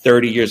ago,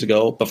 30 years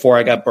ago, before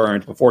I got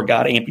burned, before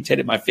God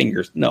amputated my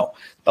fingers. No,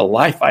 the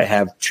life I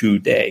have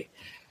today.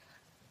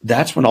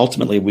 That's when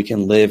ultimately we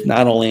can live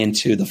not only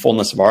into the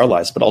fullness of our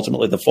lives, but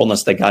ultimately the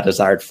fullness that God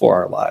desired for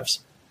our lives.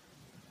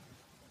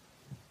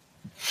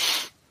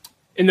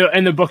 In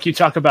the book, you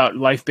talk about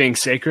life being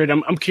sacred.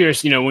 I'm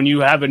curious, when you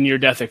have a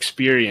near-death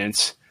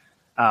experience,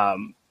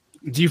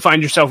 do you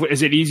find yourself,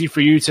 is it easy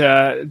for you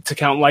to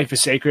count life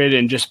as sacred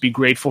and just be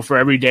grateful for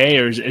every day,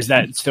 or is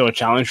that still a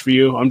challenge for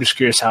you? I'm just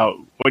curious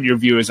what your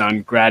view is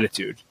on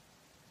gratitude.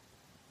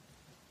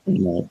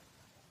 No.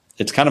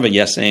 It's kind of a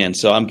yes and.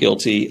 So I'm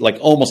guilty. Like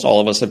almost all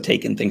of us have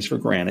taken things for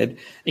granted,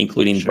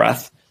 including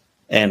breath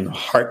and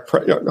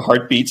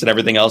heartbeats and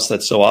everything else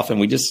that so often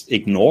we just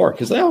ignore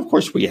because, of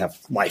course, we have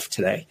life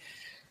today.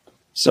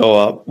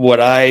 So what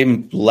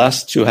I'm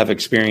blessed to have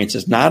experienced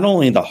is not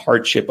only the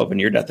hardship of a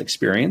near-death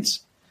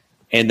experience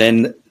and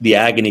then the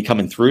agony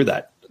coming through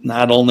that,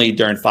 not only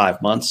during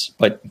 5 months,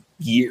 but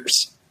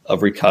years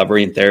of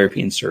recovery and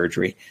therapy and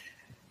surgery.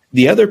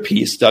 The other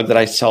piece, Doug, that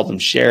I seldom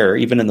share,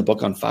 even in the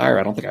book on fire,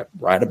 I don't think I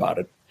write about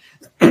it.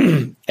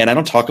 And I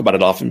don't talk about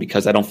it often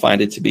because I don't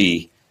find it to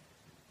be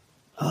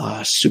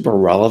super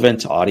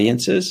relevant to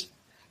audiences.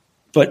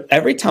 But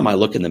every time I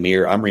look in the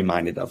mirror, I'm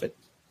reminded of it.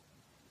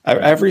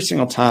 Every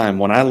single time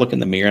when I look in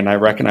the mirror, and I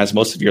recognize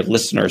most of your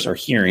listeners are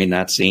hearing,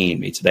 not seeing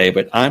me today,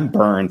 but I'm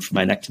burned from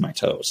my neck to my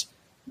toes,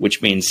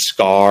 which means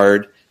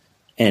scarred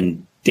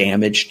and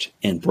damaged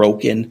and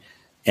broken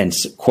and,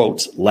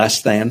 quotes,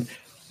 less than.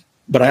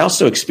 But I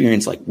also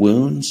experience like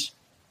wounds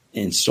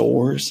and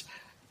sores.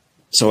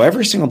 So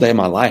every single day of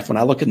my life, when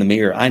I look in the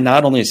mirror, I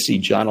not only see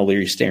John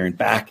O'Leary staring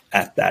back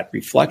at that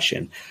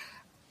reflection,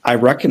 I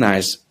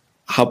recognize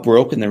how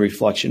broken the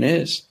reflection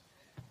is.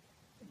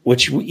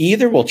 which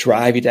either will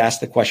drive you to ask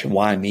the question,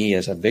 why me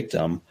as a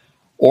victim?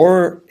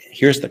 Or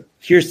here's the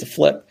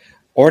flip,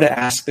 or to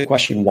ask the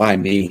question, why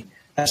me?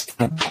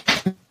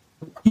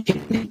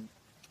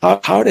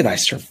 How did I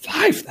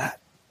survive that?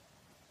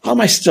 How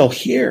am I still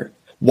here?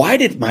 Why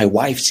did my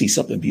wife see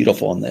something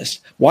beautiful in this?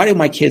 Why do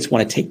my kids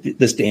want to take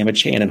this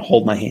damaged hand and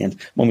hold my hand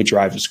when we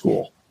drive to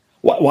school?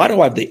 Why do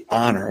I have the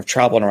honor of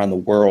traveling around the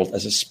world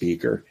as a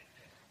speaker?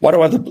 Why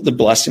do I have the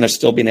blessing of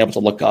still being able to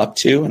look up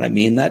to, and I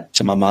mean that,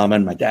 to my mom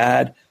and my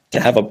dad, to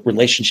have a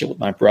relationship with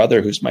my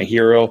brother, who's my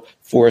hero,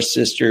 4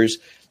 sisters,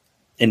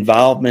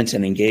 involvement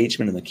and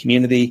engagement in the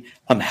community.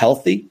 I'm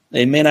healthy.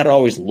 It may not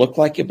always look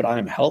like it, but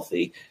I'm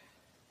healthy.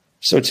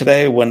 So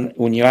today,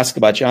 when you ask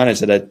about John,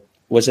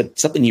 was it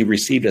something you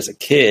received as a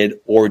kid,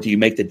 or do you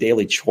make the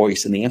daily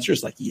choice? And the answer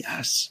is like,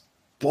 yes,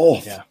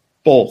 both,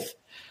 both.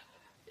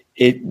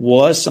 It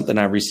was something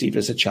I received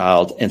as a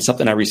child and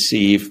something I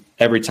receive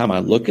every time I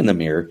look in the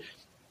mirror.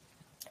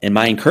 And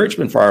my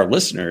encouragement for our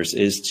listeners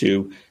is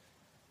to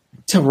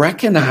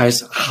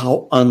recognize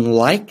how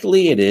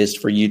unlikely it is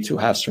for you to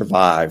have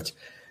survived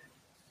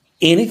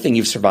anything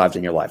you've survived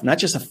in your life, not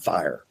just a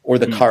fire or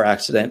the car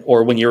accident,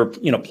 or when you're,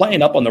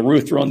 playing up on the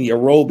roof throwing the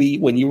aerobie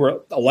when you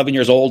were 11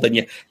 years old and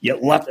you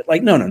left it.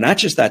 Like, no, not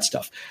just that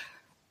stuff.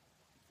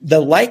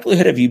 The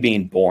likelihood of you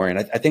being born,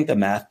 I think the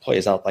math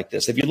plays out like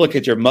this. If you look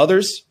at your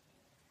mothers,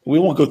 we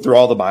won't go through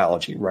all the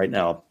biology right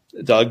now,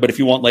 Doug, but if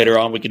you want later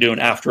on, we could do an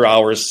after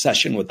hours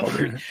session with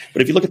Hillary.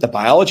 But if you look at the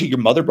biology your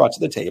mother brought to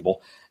the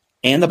table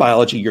and the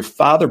biology your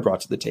father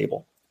brought to the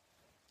table,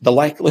 the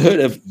likelihood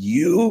of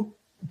you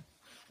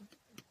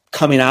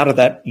coming out of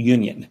that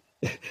union,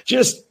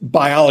 just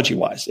biology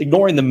wise,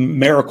 ignoring the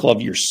miracle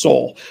of your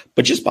soul,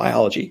 but just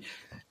biology,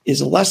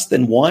 is less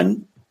than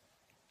 1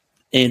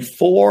 in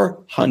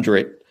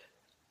 400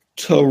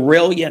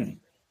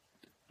 trillion.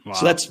 Wow.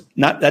 So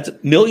that's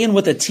million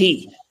with a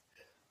T.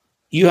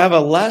 You have a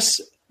less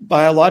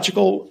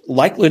biological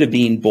likelihood of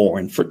being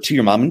born to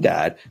your mom and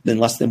dad than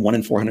less than 1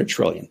 in 400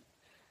 trillion.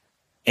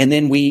 And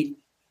then we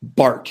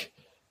bark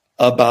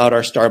about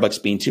our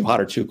Starbucks being too hot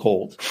or too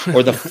cold,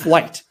 or the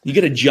flight. You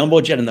get a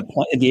jumbo jet in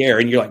the air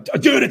and you're like,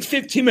 dude, it's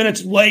 15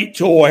 minutes late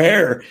to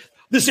O'Hare.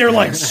 This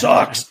airline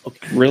sucks.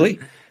 Okay, really?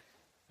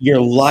 Your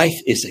life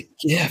is a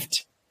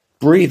gift.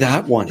 Breathe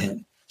that one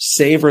in.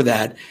 Savor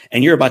that.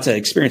 And you're about to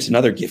experience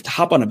another gift.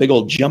 Hop on a big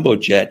old jumbo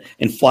jet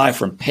and fly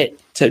from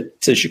Pitt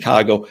to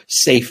Chicago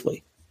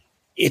safely.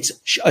 It's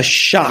a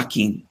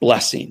shocking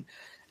blessing.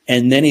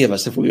 And many of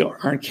us, if we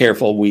aren't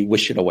careful, we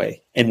wish it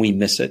away and we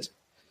miss it.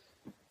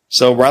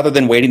 So rather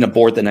than waiting to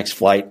board the next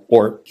flight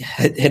or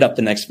hit up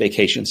the next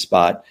vacation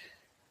spot,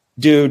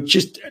 dude,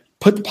 just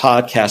put the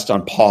podcast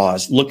on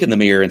pause, look in the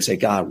mirror and say,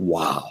 God,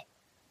 wow,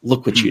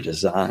 look what you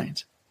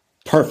designed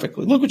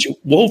perfectly. Look what you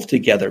wove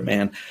together,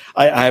 man.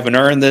 I haven't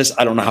earned this.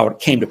 I don't know how it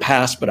came to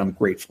pass, but I'm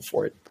grateful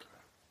for it.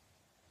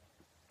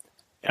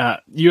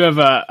 You have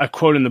a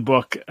quote in the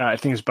book, I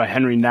think it's by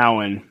Henry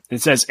Nouwen.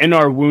 It says, in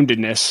our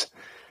woundedness,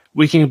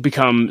 we can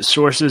become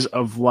sources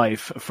of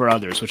life for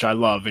others, which I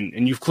love.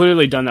 And you've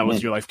clearly done that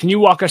with your life. Can you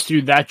walk us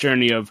through that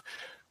journey of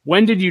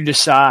when did you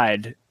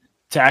decide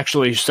to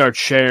actually start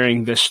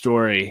sharing this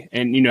story?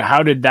 And,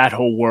 how did that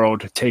whole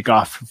world take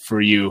off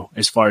for you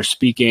as far as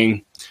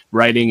speaking,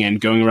 writing, and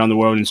going around the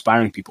world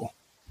inspiring people?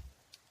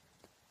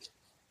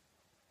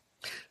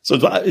 So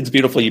it's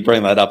beautiful you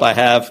bring that up.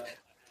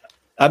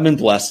 I've been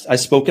blessed. I've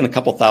spoken a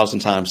couple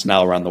thousand times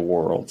now around the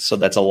world. So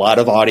that's a lot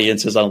of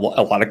audiences, a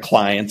lot of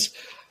clients.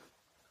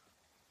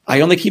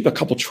 I only keep a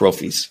couple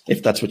trophies,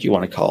 if that's what you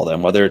want to call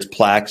them, whether it's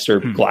plaques or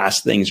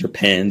glass things or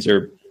pens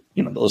or,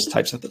 those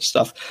types of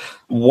stuff.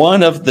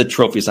 One of the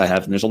trophies I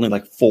have, and there's only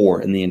like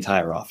 4 in the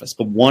entire office,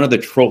 but one of the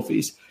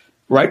trophies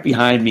right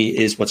behind me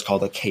is what's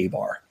called a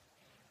K-bar.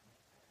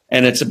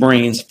 And it's a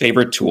Marine's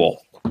favorite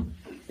tool.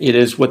 It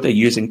is what they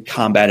use in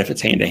combat if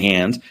it's hand to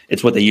hand.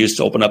 It's what they use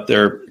to open up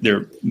their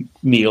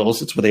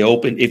meals. It's what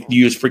they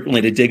use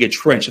frequently to dig a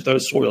trench if the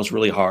soil is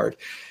really hard.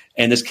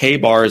 And this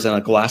K-bar is in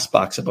a glass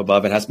box up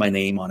above. It has my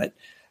name on it.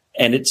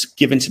 And it's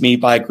given to me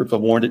by a group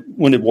of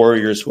wounded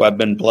warriors who I've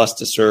been blessed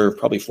to serve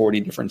probably 40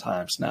 different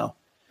times now.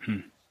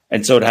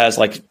 And so it has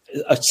like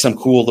some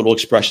cool little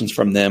expressions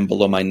from them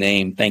below my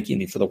name, thanking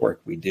me for the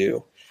work we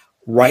do.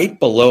 Right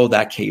below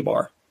that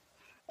K-bar,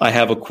 I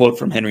have a quote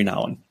from Henry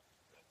Nouwen,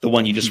 the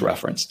one you just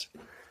referenced.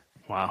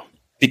 Wow.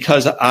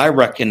 Because I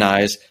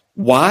recognize,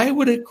 why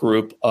would a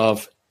group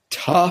of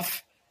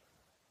tough,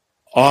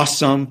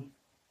 awesome,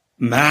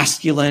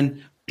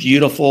 masculine,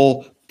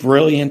 beautiful,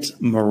 brilliant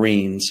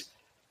Marines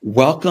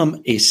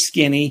welcome a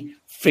skinny,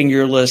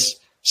 fingerless,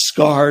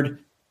 scarred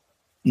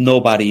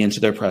nobody into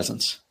their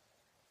presence?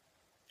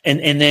 And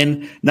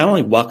then not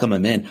only welcome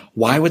him in,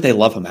 why would they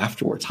love him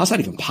afterwards? How's that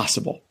even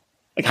possible?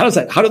 Like, how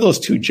do those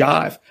two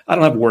jive? I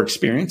don't have war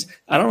experience.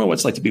 I don't know what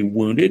it's like to be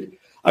wounded.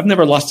 I've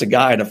never lost a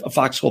guy in a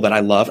foxhole that I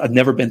love. I've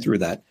never been through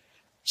that.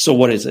 So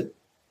what is it?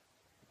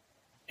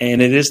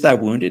 And it is that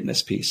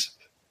woundedness piece.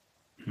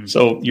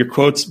 So your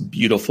quote's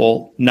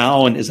beautiful.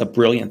 Nowin is a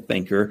brilliant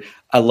thinker.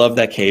 I love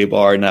that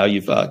K-bar. Now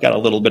you've got a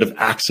little bit of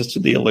access to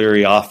the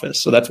O'Leary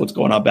office. So that's what's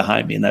going on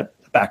behind me in that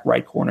back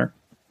right corner.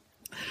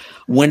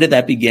 When did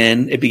that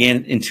begin? It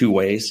began in two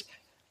ways.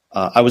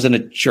 I was in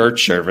a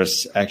church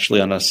service actually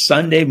on a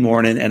Sunday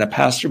morning, and a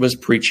pastor was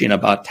preaching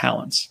about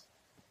talents.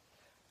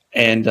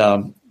 And I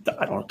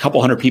don't know, a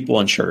couple hundred people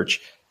in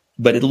church,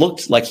 but it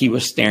looked like he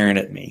was staring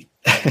at me.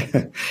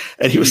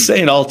 And he was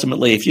saying,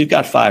 ultimately, if you've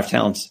got 5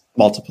 talents,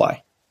 multiply.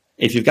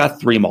 If you've got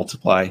 3,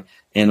 multiply.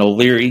 And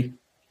O'Leary,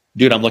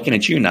 dude, I'm looking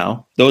at you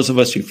now. Those of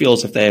us who feel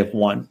as if they have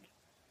 1,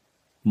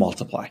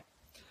 multiply.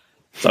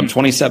 So I'm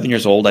 27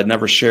 years old. I'd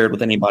never shared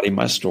with anybody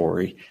my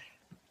story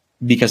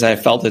because I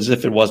felt as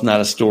if it was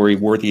not a story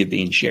worthy of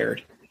being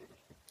shared.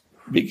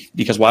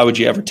 Because why would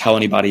you ever tell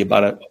anybody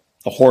about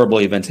a horrible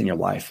event in your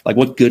life? Like,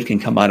 what good can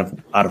come out of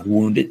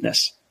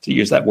woundedness, to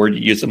use that word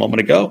you used a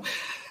moment ago?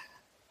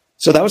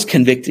 So that was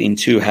convicting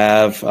to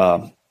have,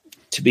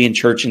 to be in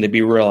church and to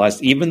be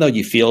realized, even though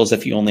you feel as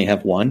if you only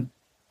have 1,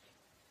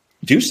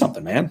 do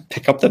something, man.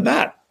 Pick up the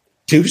mat.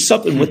 Do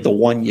something with the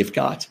 1 you've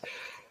got.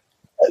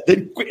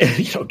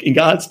 In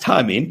God's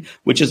timing,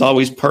 which is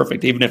always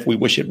perfect, even if we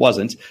wish it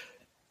wasn't.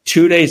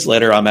 2 days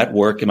later, I'm at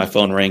work and my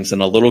phone rings,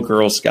 and a little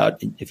Girl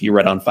Scout, if you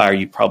read On Fire,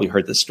 you probably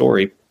heard this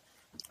story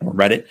or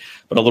read it,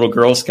 but a little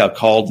Girl Scout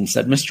called and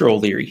said, Mr.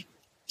 O'Leary.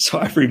 So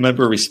I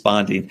remember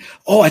responding,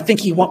 oh, I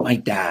think you want my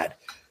dad.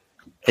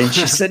 And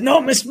she said,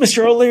 no,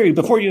 Mr. O'Leary,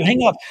 before you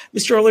hang up,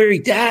 Mr.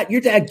 O'Leary,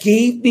 your dad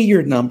gave me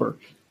your number.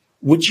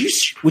 Would you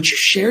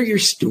share your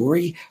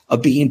story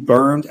of being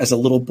burned as a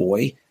little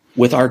boy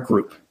with our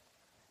group?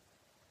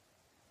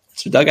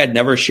 So Doug, I'd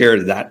never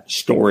shared that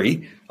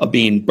story of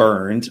being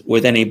burned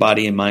with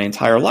anybody in my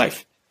entire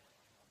life.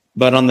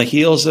 But on the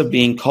heels of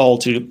being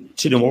called to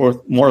do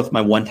more with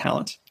my 1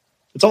 talent,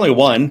 it's only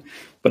 1,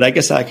 but I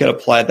guess I could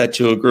apply that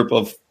to a group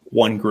of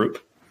 1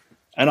 group.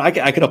 And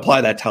I could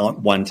apply that talent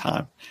 1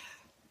 time.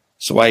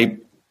 So I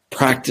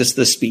practiced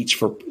the speech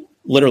for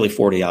literally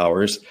 40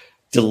 hours,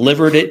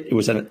 delivered it. It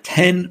was a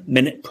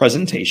 10-minute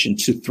presentation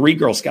to 3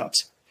 Girl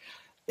Scouts.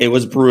 It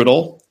was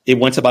brutal. It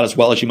went about as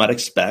well as you might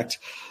expect,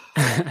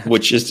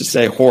 which is to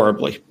say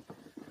horribly.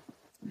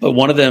 But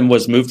one of them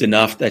was moved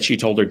enough that she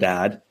told her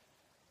dad,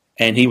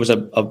 and he was a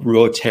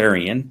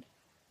Rotarian,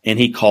 and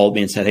he called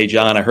me and said, hey,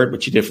 John, I heard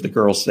what you did for the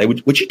girls today.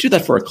 Would you do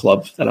that for a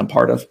club that I'm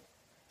part of?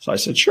 So I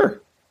said,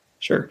 sure.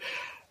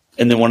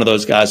 And then one of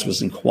those guys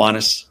was in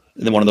Kiwanis,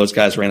 and then one of those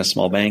guys ran a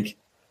small bank.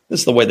 This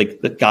is the way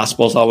the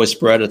gospel has always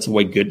spread. It's the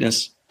way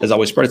goodness has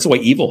always spread. It's the way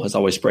evil has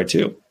always spread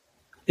too.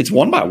 It's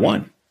 1 by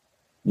 1.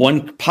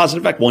 1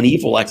 positive act, 1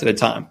 evil act at a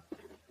time.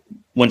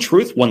 1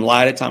 truth, 1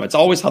 lie at a time. It's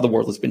always how the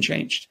world has been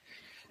changed.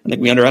 I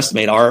think we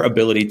underestimate our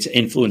ability to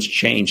influence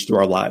change through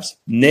our lives,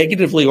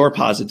 negatively or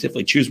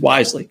positively. Choose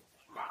wisely.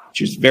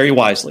 Choose very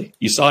wisely.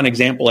 You saw an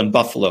example in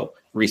Buffalo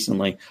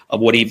recently of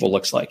what evil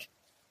looks like.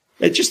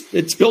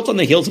 It's built on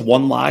the heels of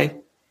 1 lie,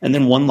 and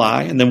then 1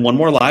 lie, and then 1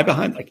 more lie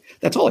behind. Like,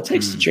 that's all it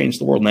takes to change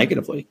the world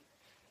negatively.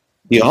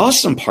 The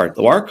awesome part,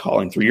 though, our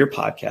calling through your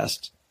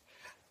podcast,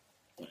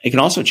 it can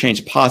also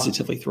change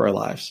positively through our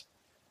lives.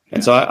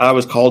 And so I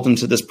was called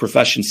into this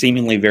profession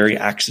seemingly very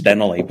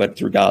accidentally, but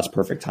through God's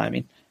perfect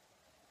timing.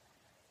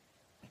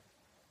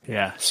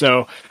 Yeah.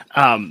 So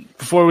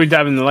before we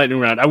dive into the lightning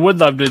round, I would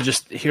love to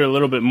just hear a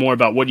little bit more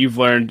about what you've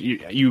learned.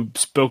 You've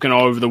spoken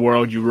all over the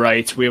world. You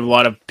write. We have a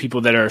lot of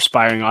people that are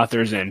aspiring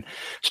authors and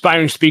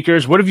aspiring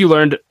speakers. What have you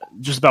learned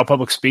just about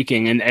public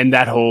speaking and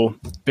that whole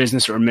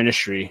business or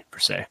ministry per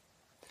se?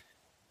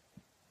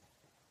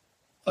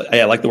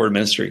 I like the word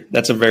ministry.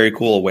 That's a very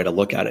cool way to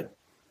look at it,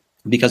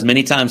 because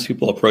many times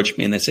people approach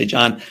me and they say,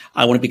 John,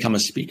 I want to become a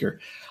speaker.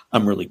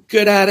 I'm really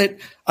good at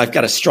it. I've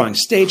got a strong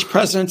stage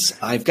presence.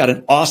 I've got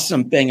an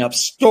awesome bang up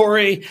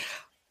story.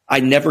 I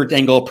never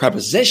dangle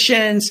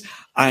prepositions.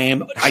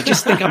 I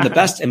just think I'm the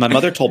best. And my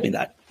mother told me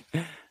that.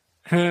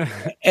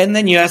 And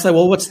then you ask, like,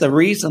 well, what's the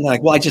reason?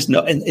 Like, well, I just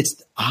know. And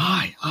it's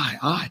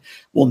I.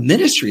 Well,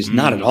 ministry is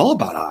not at all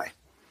about I.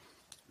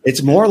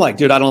 It's more like,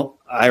 dude,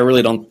 I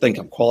really don't think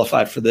I'm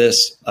qualified for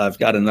this. I've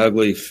got an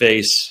ugly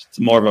face. It's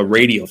more of a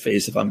radio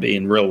face, if I'm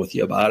being real with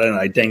you about it. And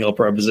I dangle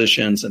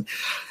prepositions, and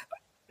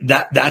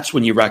that's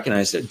when you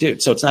recognize it,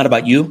 dude. So it's not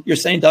about you, you're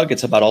saying, Doug.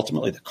 It's about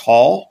ultimately the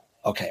call.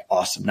 Okay,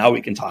 awesome. Now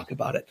we can talk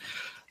about it.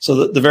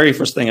 So the very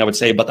first thing I would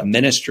say about the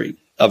ministry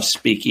of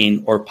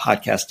speaking or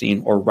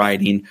podcasting or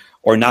writing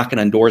or knocking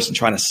on doors and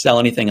trying to sell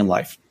anything in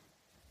life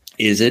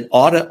is it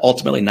ought to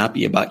ultimately not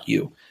be about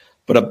you,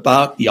 but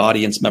about the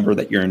audience member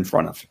that you're in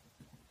front of.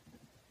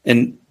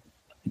 And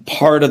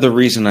part of the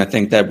reason I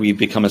think that we've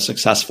become as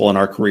successful in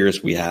our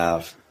careers, we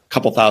have a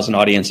couple thousand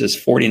audiences,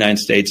 49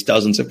 states,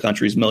 dozens of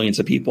countries, millions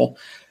of people,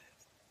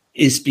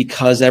 is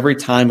because every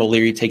time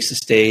O'Leary takes the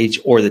stage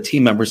or the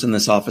team members in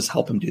this office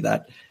help him do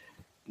that,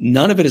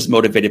 none of it is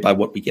motivated by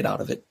what we get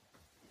out of it.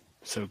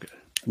 So good.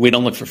 We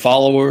don't look for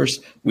followers.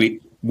 We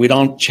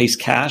don't chase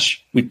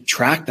cash. We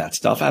track that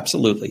stuff,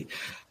 absolutely.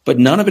 But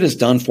none of it is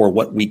done for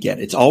what we get.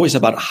 It's always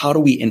about how do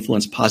we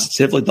influence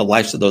positively the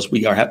lives of those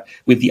we have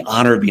the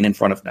honor of being in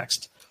front of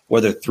next,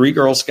 whether 3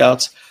 Girl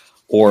Scouts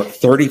or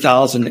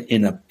 30,000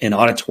 in an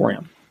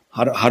auditorium.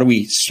 How do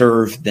we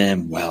serve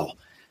them well?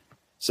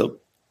 So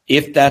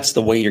if that's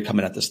the way you're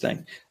coming at this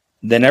thing,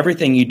 then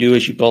everything you do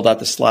as you build out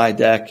the slide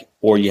deck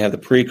or you have the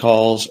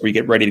pre-calls or you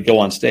get ready to go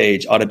on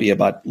stage ought to be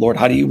about, Lord,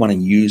 how do you want to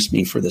use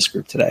me for this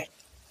group today?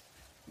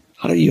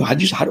 How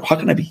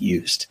can I be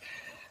used?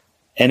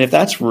 And if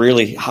that's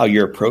really how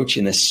you're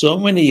approaching this, so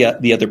many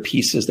the other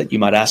pieces that you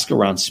might ask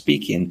around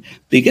speaking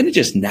begin to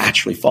just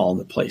naturally fall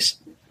into place,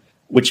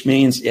 which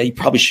means you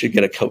probably should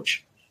get a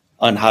coach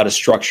on how to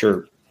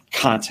structure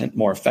content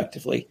more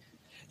effectively.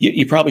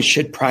 You probably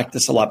should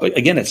practice a lot. But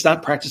again, it's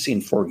not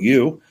practicing for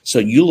you so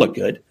you look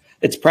good.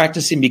 It's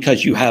practicing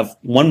because you have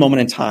one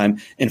moment in time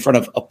in front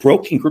of a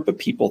broken group of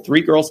people,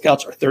 3 Girl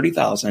Scouts or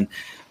 30,000,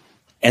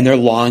 and they're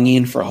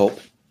longing for hope.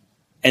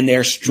 And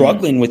they're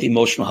struggling with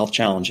emotional health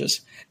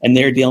challenges. And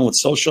they're dealing with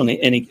social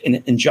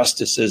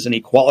injustices and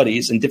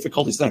inequalities and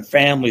difficulties in their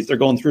families. They're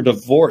going through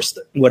divorce,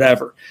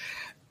 whatever.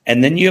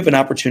 And then you have an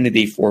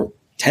opportunity for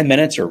 10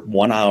 minutes or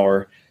 1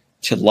 hour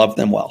to love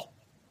them well.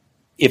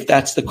 If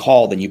that's the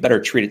call, then you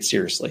better treat it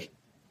seriously.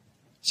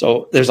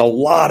 So there's a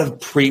lot of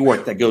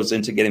pre-work that goes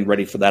into getting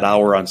ready for that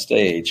hour on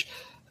stage.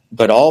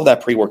 But all of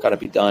that pre-work got to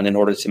be done in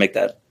order to make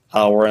that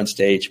hour on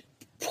stage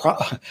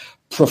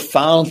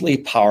profoundly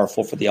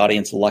powerful for the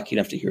audience lucky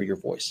enough to hear your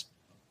voice.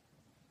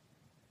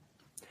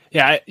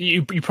 Yeah,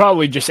 you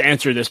probably just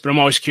answered this, but I'm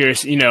always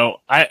curious.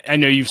 I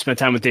know you've spent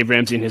time with Dave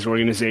Ramsey and his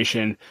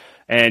organization,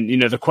 and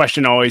the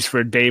question always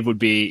for Dave would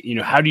be,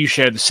 how do you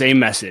share the same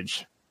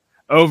message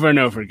over and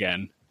over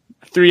again,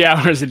 3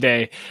 hours a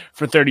day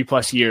for 30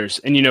 plus years?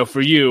 And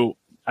for you,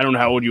 I don't know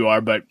how old you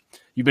are, but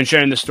you've been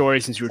sharing the story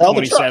since you were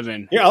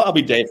 27. Here, I'll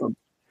be Dave.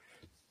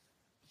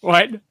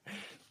 What?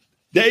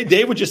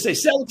 Dave would just say,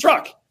 "Sell the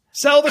truck."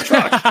 Sell the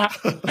truck.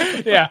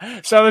 Yeah,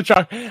 sell the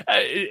truck.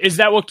 Is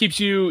that what keeps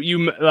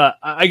you?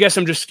 I guess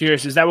I'm just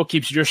curious. Is that what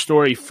keeps your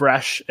story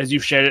fresh as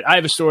you've shared it? I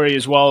have a story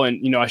as well,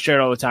 and I share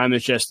it all the time.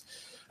 It's just,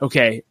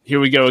 okay, here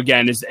we go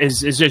again. Is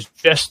it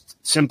just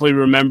simply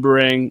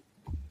remembering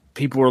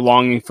people were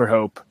longing for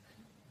hope?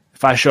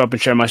 If I show up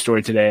and share my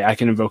story today, I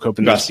can invoke hope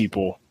in those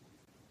people.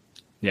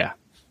 Yeah.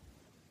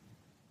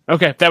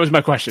 Okay, that was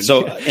my question.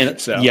 So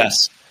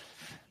yes.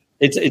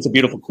 It's a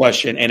beautiful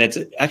question, and it's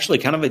actually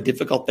kind of a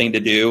difficult thing to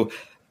do.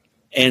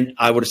 And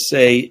I would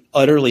say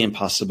utterly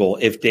impossible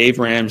if Dave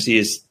Ramsey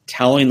is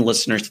telling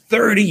listeners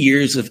 30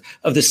 years of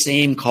the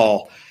same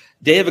call.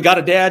 Dave, I got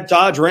a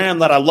Dodge Ram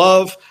that I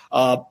love.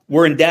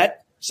 We're in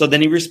debt. So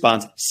then he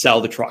responds, sell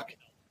the truck.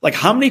 Like,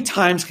 how many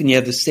times can you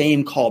have the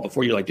same call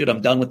before you're like, dude,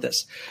 I'm done with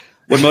this?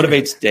 What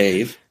motivates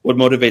Dave, what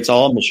motivates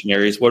all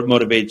missionaries, what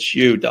motivates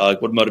you, Doug,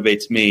 what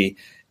motivates me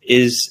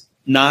is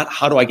not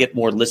how do I get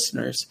more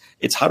listeners.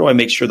 It's how do I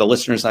make sure the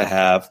listeners I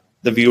have,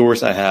 the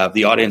viewers I have,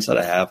 the audience that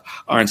I have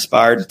are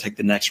inspired to take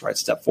the next right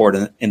step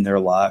forward in their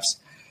lives.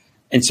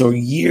 And so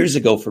years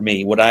ago for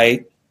me, what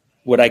I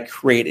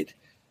created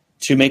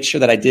to make sure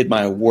that I did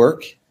my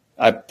work,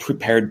 I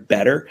prepared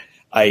better,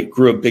 I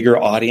grew a bigger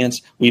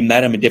audience. We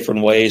met them in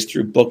different ways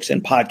through books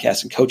and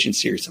podcasts and coaching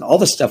series and all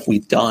the stuff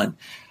we've done.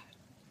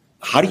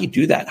 How do you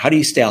do that? How do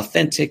you stay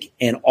authentic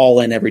and all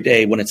in every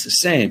day when it's the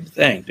same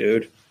thing,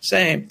 dude?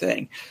 Same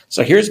thing.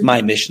 So here's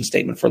my mission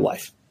statement for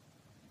life.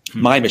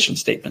 My mission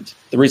statement.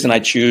 The reason I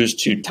choose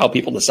to tell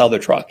people to sell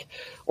their truck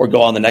or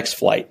go on the next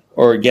flight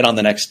or get on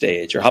the next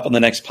stage or hop on the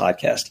next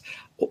podcast.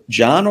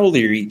 John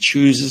O'Leary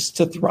chooses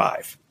to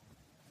thrive.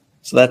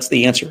 So that's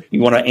the answer. You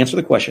want to answer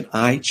the question.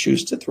 I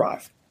choose to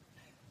thrive.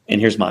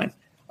 And here's mine.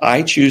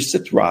 I choose to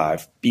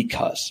thrive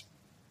because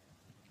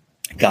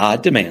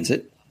God demands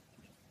it.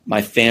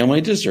 My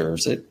family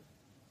deserves it.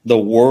 The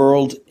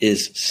world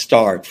is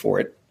starved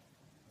for it.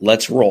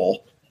 Let's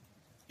roll.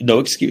 No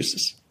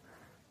excuses.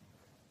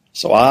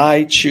 So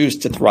I choose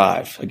to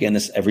thrive. Again,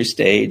 this every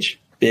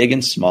stage, big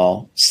and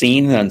small,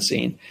 seen and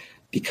unseen,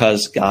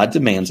 because God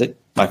demands it.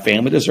 My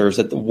family deserves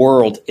it. The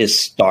world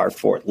is starved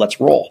for it. Let's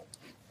roll.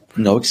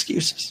 No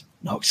excuses.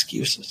 No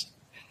excuses.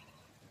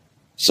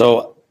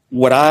 So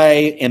what I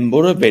am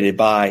motivated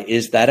by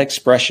is that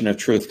expression of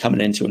truth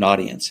coming into an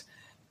audience.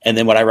 And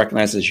then what I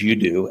recognize as you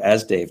do,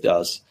 as Dave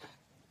does,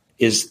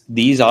 is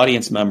these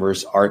audience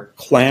members are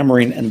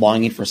clamoring and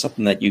longing for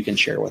something that you can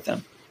share with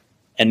them.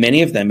 And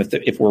many of them,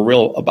 if we're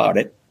real about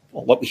it,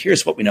 well,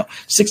 here's what we know.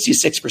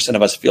 66%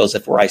 of us feel as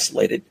if we're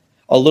isolated.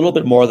 A little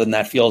bit more than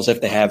that feel as if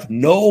they have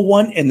no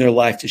one in their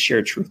life to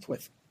share truth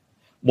with.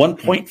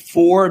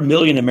 1.4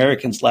 million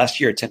Americans last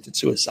year attempted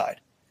suicide.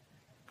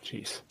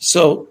 Jeez.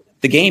 So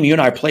the game you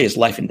and I play is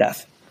life and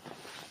death.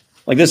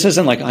 Like, this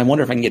isn't like, I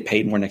wonder if I can get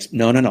paid more next.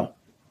 No.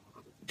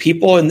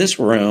 People in this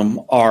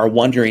room are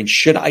wondering,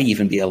 should I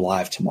even be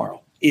alive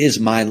tomorrow? Is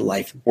my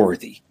life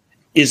worthy?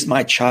 Is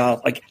my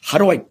child, like, how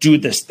do I do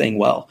this thing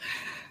well?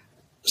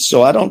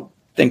 So I don't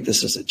think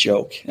this is a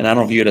joke. And I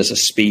don't view it as a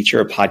speech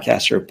or a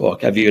podcast or a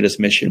book. I view it as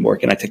mission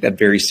work. And I take that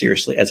very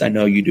seriously, as I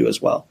know you do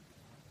as well.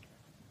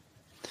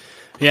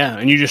 Yeah,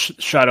 and you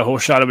just shot a whole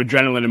shot of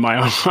adrenaline in my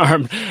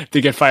arm to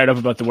get fired up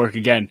about the work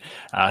again.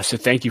 So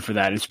thank you for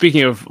that. And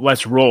speaking of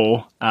let's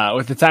roll,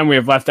 with the time we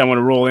have left, I want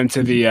to roll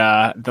into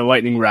the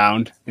lightning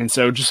round. And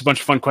so just a bunch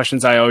of fun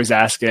questions I always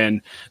ask.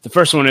 And the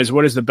first one is,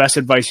 what is the best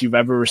advice you've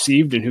ever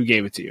received and who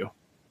gave it to you?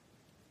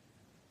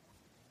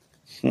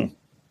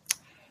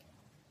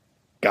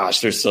 Gosh,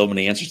 there's so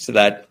many answers to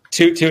that.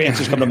 Two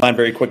answers come to mind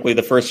very quickly.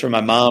 The first from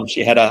my mom.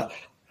 She had a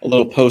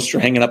little poster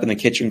hanging up in the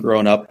kitchen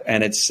growing up,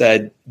 and it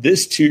said,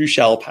 "This too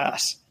shall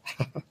pass."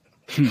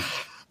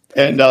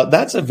 And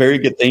that's a very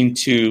good thing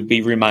to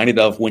be reminded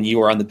of when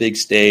you are on the big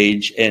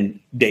stage and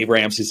Dave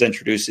Ramsey is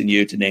introducing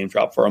you, to name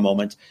drop for a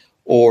moment,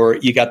 or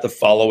you got the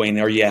following,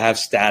 or you have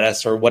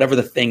status, or whatever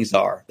the things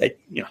are that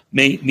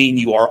may mean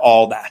you are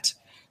all that.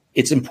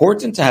 It's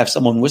important to have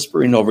someone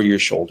whispering over your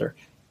shoulder,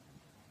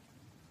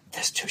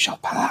 "This too shall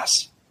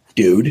pass,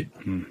 dude."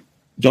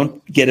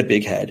 Don't get a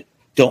big head.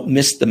 Don't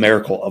miss the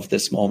miracle of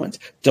this moment.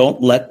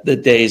 Don't let the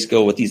days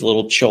go with these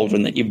little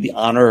children that you have the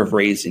honor of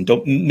raising.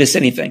 Don't miss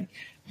anything.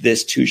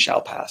 This too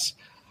shall pass.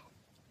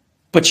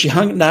 But she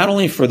hung not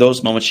only for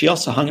those moments, she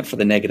also hung it for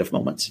the negative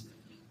moments.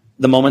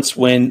 The moments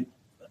when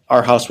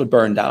our house would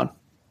burn down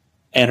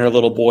and her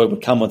little boy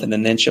would come within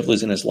an inch of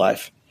losing his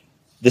life.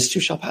 This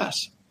too shall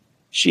pass.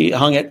 She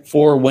hung it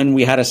for when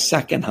we had a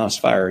second house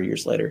fire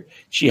years later.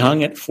 She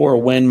hung it for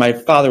when my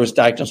father was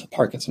diagnosed with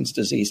Parkinson's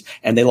disease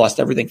and they lost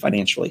everything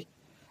financially.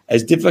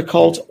 As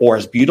difficult or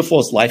as beautiful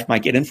as life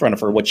might get in front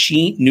of her, what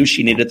she knew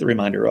she needed the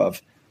reminder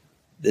of,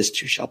 this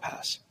too shall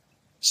pass.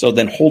 So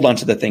then hold on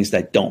to the things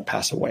that don't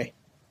pass away.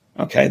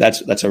 Okay,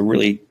 that's a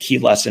really key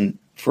lesson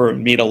for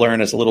me to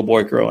learn as a little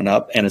boy growing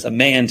up and as a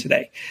man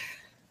today.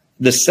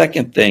 The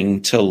second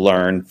thing to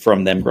learn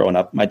from them growing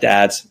up, my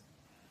dad's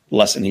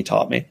lesson he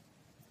taught me.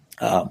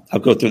 I'll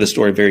go through the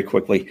story very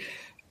quickly.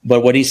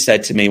 But what he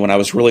said to me when I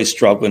was really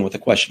struggling with the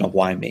question of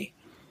why me?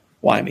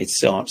 Why me? It's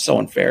so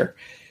unfair.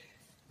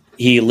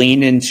 He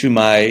leaned into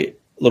my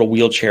little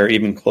wheelchair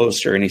even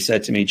closer and he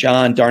said to me,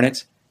 "John, darn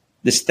it,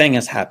 this thing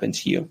has happened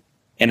to you.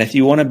 And if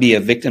you want to be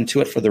a victim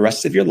to it for the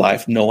rest of your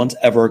life, no one's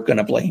ever going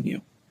to blame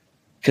you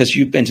because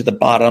you've been to the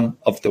bottom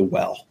of the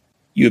well.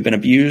 You've been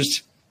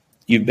abused.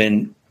 You've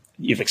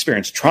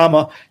experienced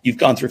trauma. You've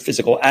gone through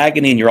physical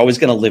agony and you're always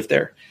going to live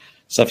there.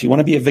 So if you want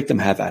to be a victim,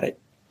 have at it."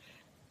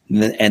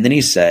 And then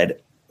he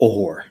said,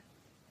 "Or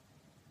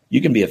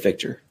you can be a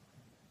victor.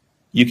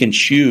 You can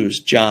choose,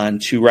 John,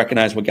 to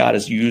recognize what God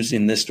is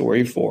using this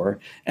story for.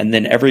 And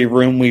then every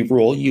room we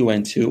roll you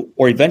into,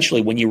 or eventually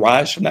when you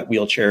rise from that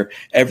wheelchair,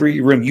 every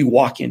room you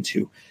walk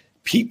into,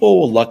 people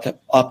will look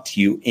up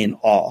to you in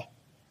awe,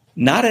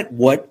 not at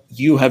what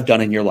you have done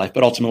in your life,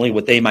 but ultimately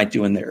what they might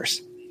do in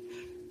theirs."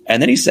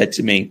 And then he said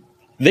to me,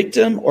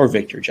 "Victim or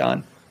victor,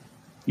 John,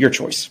 your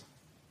choice."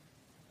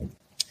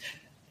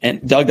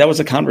 And Doug, that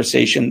was a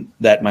conversation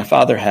that my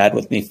father had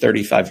with me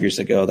 35 years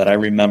ago that I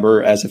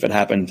remember as if it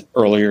happened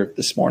earlier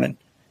this morning.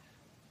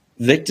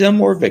 Victim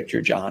or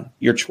victor, John,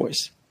 your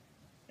choice.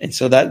 And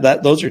so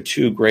that those are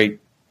two great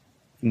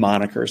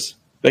monikers.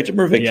 Victim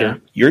or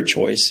victor, your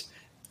choice.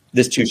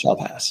 This too shall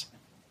pass.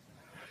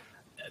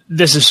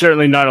 This is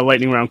certainly not a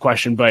lightning round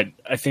question, but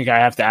I think I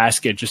have to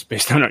ask it just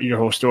based on your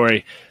whole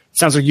story. It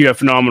sounds like you have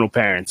phenomenal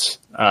parents,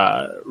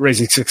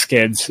 raising 6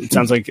 kids. It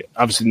sounds like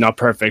obviously not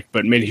perfect,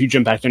 but made a huge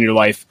impact on your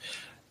life.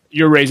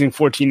 You're raising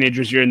 4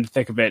 teenagers. You're in the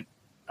thick of it.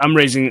 I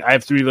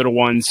have 3 little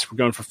ones. We're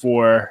going for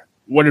 4.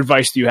 What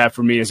advice do you have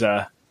for me as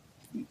a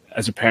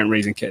parent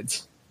raising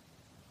kids?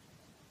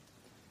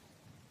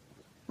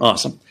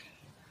 Awesome.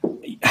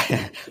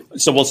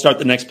 So we'll start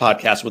the next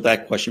podcast with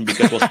that question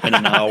because we'll spend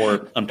an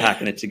hour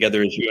unpacking it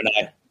together as you and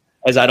I,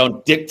 as I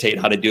don't dictate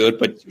how to do it,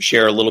 but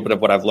share a little bit of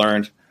what I've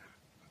learned.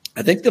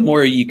 I think the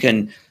more you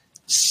can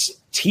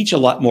teach a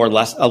lot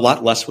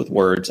less with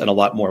words and a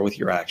lot more with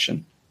your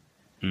action.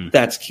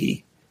 That's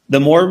key. The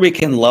more we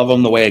can love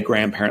them the way a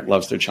grandparent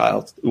loves their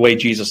child, the way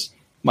Jesus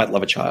might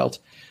love a child.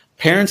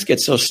 Parents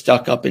get so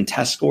stuck up in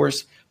test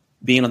scores,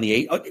 being on the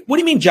A. What do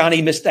you mean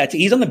Johnny missed that?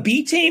 He's on the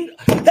B team?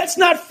 That's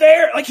not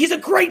fair. Like, he's a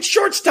great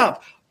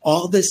shortstop.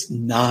 All this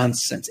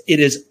nonsense. It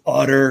is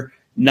utter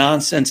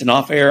nonsense. And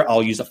off air,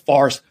 I'll use a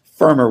far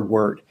firmer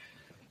word.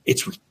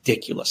 It's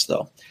ridiculous,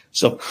 though.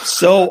 So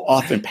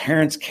often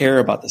parents care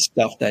about the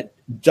stuff that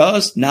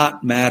does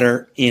not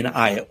matter in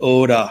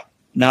iota,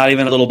 not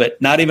even a little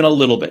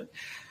bit.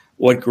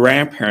 What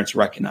grandparents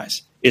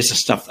recognize is the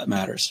stuff that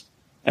matters.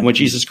 And what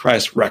Jesus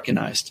Christ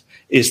recognized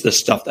is the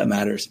stuff that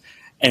matters.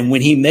 And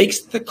when he makes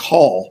the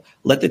call,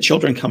 let the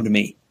children come to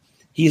me,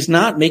 he's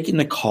not making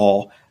the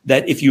call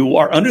that if you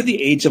are under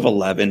the age of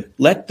 11,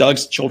 let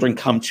Doug's children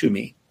come to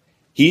me.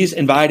 He's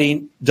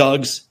inviting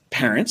Doug's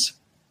parents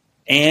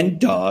and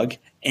Doug's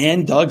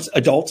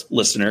adult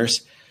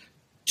listeners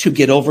to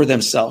get over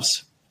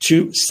themselves,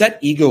 to set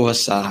ego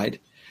aside,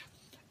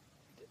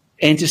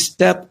 and to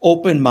step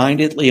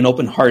open-mindedly and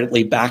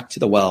open-heartedly back to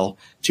the well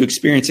to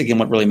experience again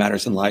what really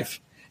matters in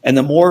life. And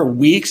the more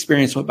we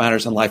experience what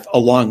matters in life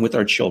along with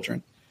our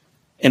children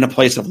in a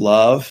place of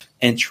love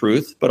and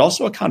truth, but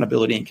also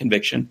accountability and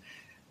conviction,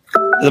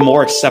 the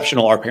more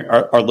exceptional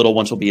our little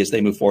ones will be as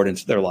they move forward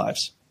into their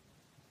lives.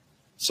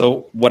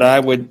 So what I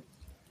would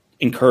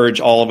encourage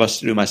all of us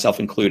to do, myself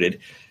included,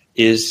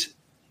 is,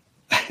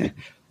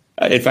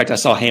 in fact, I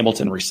saw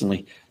Hamilton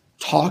recently.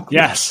 Talk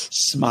less,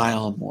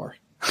 smile more.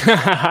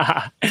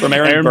 From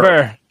Aaron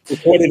Burr.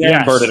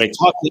 Aaron Burr today.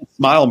 Talk less,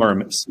 smile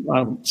more.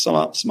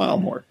 Smile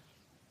more.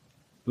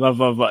 Love.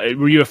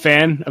 Were you a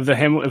fan of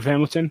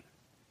Hamilton?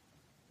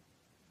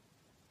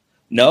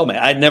 No,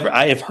 man.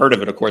 I have heard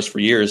of it, of course, for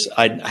years.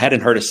 I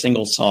hadn't heard a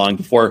single song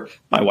before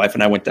my wife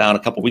and I went down a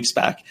couple weeks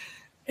back.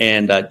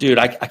 And dude,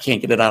 I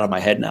can't get it out of my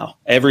head now.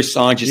 Every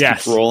song just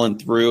keeps rolling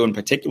through, in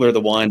particular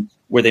the one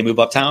where they move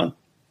uptown.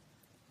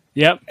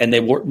 Yep. And they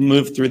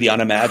move through the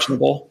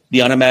unimaginable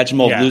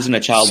of losing a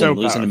child and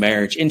losing a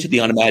marriage, into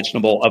the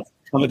unimaginable of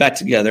coming back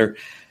together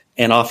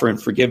and offering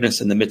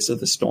forgiveness in the midst of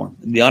the storm.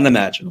 The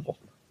unimaginable.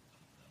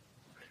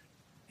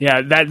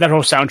 Yeah, that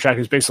whole soundtrack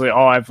is basically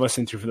all I've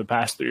listened to for the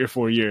past 3 or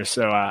 4 years,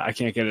 so I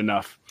can't get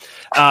enough.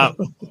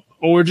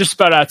 Well, we're just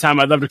about out of time.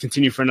 I'd love to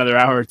continue for another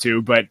hour or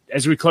two, but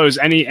as we close,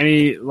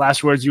 any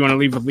last words you want to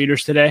leave with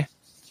leaders today?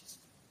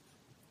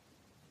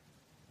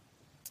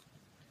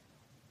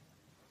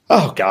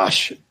 Oh,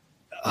 gosh.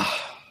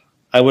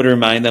 I would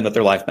remind them that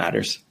their life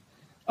matters.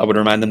 I would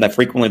remind them that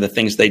frequently the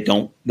things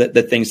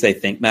they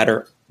think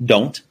matter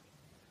don't.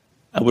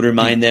 I would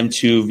remind them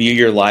to view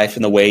your life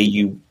in the way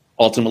you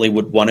ultimately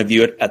would want to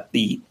view it at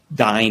the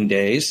dying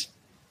days.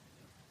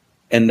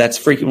 And that's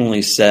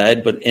frequently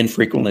said, but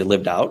infrequently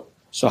lived out.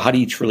 So how do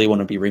you truly want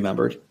to be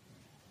remembered?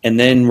 And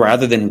then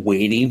rather than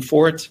waiting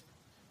for it,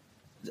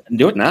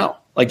 do it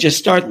now. Like, just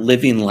start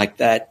living like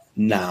that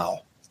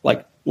now.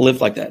 Like, live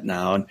like that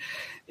now. And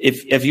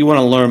if you want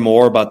to learn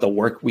more about the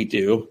work we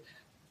do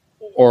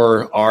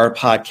or our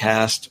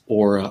podcast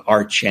or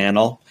our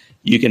channel,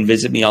 you can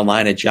visit me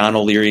online at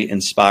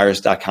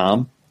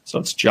JohnO'LearyInspires.com. So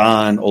it's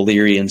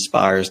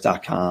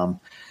JohnO'LearyInspires.com.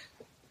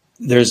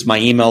 There's my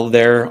email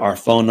there, our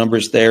phone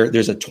number's there.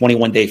 There's a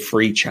 21-day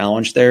free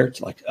challenge there. It's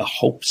like a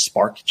Hope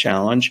Spark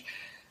challenge.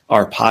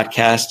 Our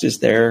podcast is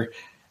there.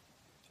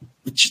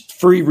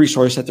 Free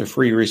resource at their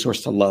free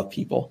resource to love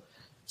people.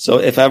 So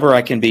if ever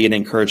I can be an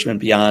encouragement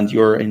beyond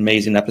your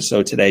amazing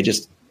episode today,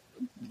 just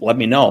let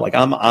me know. Like,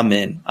 I'm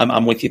in.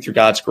 I'm with you through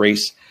God's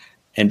grace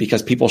and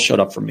because people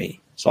showed up for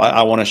me. So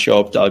I want to show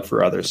up, Doug,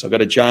 for others. So go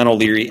to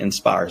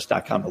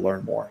JohnO'LearyInspires.com to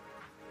learn more.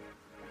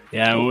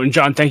 Yeah, and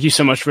John, thank you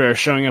so much for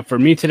showing up for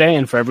me today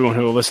and for everyone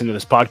who will listen to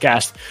this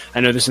podcast. I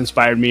know this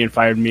inspired me and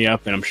fired me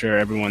up, and I'm sure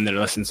everyone that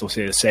listens will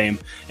say the same.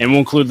 And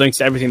we'll include links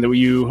to everything that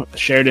you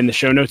shared in the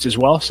show notes as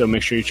well, so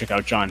make sure you check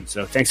out John.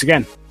 So thanks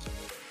again.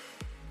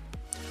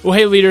 Well,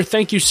 hey, leader,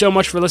 thank you so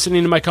much for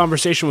listening to my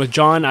conversation with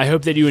John. I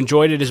hope that you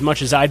enjoyed it as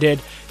much as I did.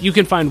 You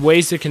can find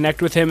ways to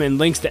connect with him and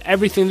links to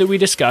everything that we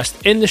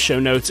discussed in the show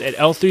notes at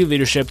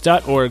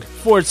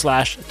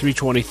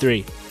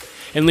l3leadership.org/323.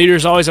 And leader,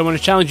 as always, I want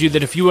to challenge you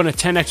that if you want to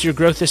 10x your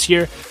growth this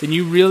year, then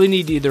you really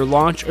need to either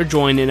launch or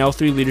join an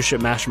L3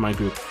 Leadership Mastermind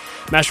Group.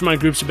 Mastermind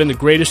groups have been the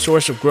greatest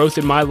source of growth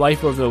in my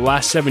life over the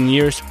last 7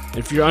 years.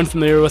 If you're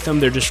unfamiliar with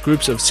them, they're just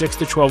groups of 6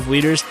 to 12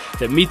 leaders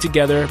that meet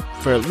together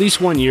for at least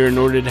 1 year in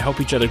order to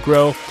help each other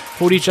grow,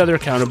 hold each other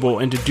accountable,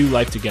 and to do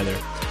life together.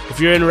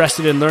 If you're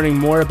interested in learning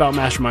more about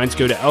masterminds,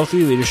 go to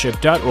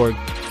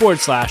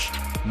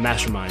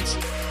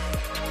l3leadership.org/masterminds.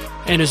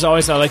 And as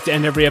always, I like to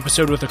end every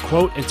episode with a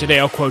quote, and today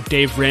I'll quote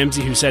Dave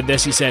Ramsey, who said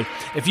this. He said,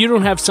 "If you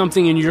don't have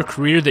something in your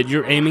career that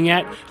you're aiming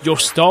at, you'll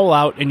stall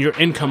out and your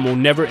income will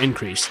never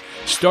increase.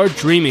 Start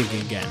dreaming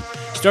again.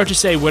 Start to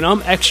say, when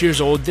I'm X years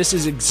old, this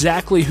is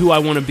exactly who I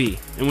want to be.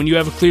 And when you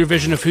have a clear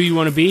vision of who you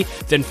want to be,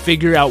 then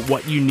figure out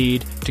what you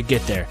need to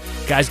get there."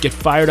 Guys, get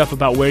fired up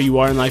about where you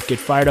are in life, get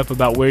fired up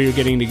about where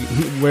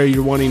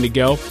you're wanting to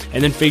go,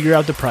 and then figure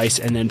out the price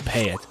and then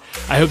pay it.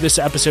 I hope this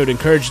episode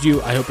encouraged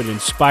you. I hope it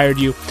inspired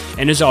you.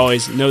 And as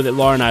always, know that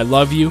Laura and I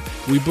love you.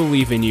 We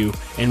believe in you.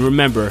 And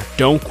remember,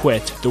 don't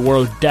quit. The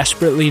world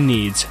desperately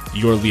needs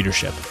your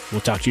leadership.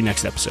 We'll talk to you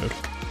next episode.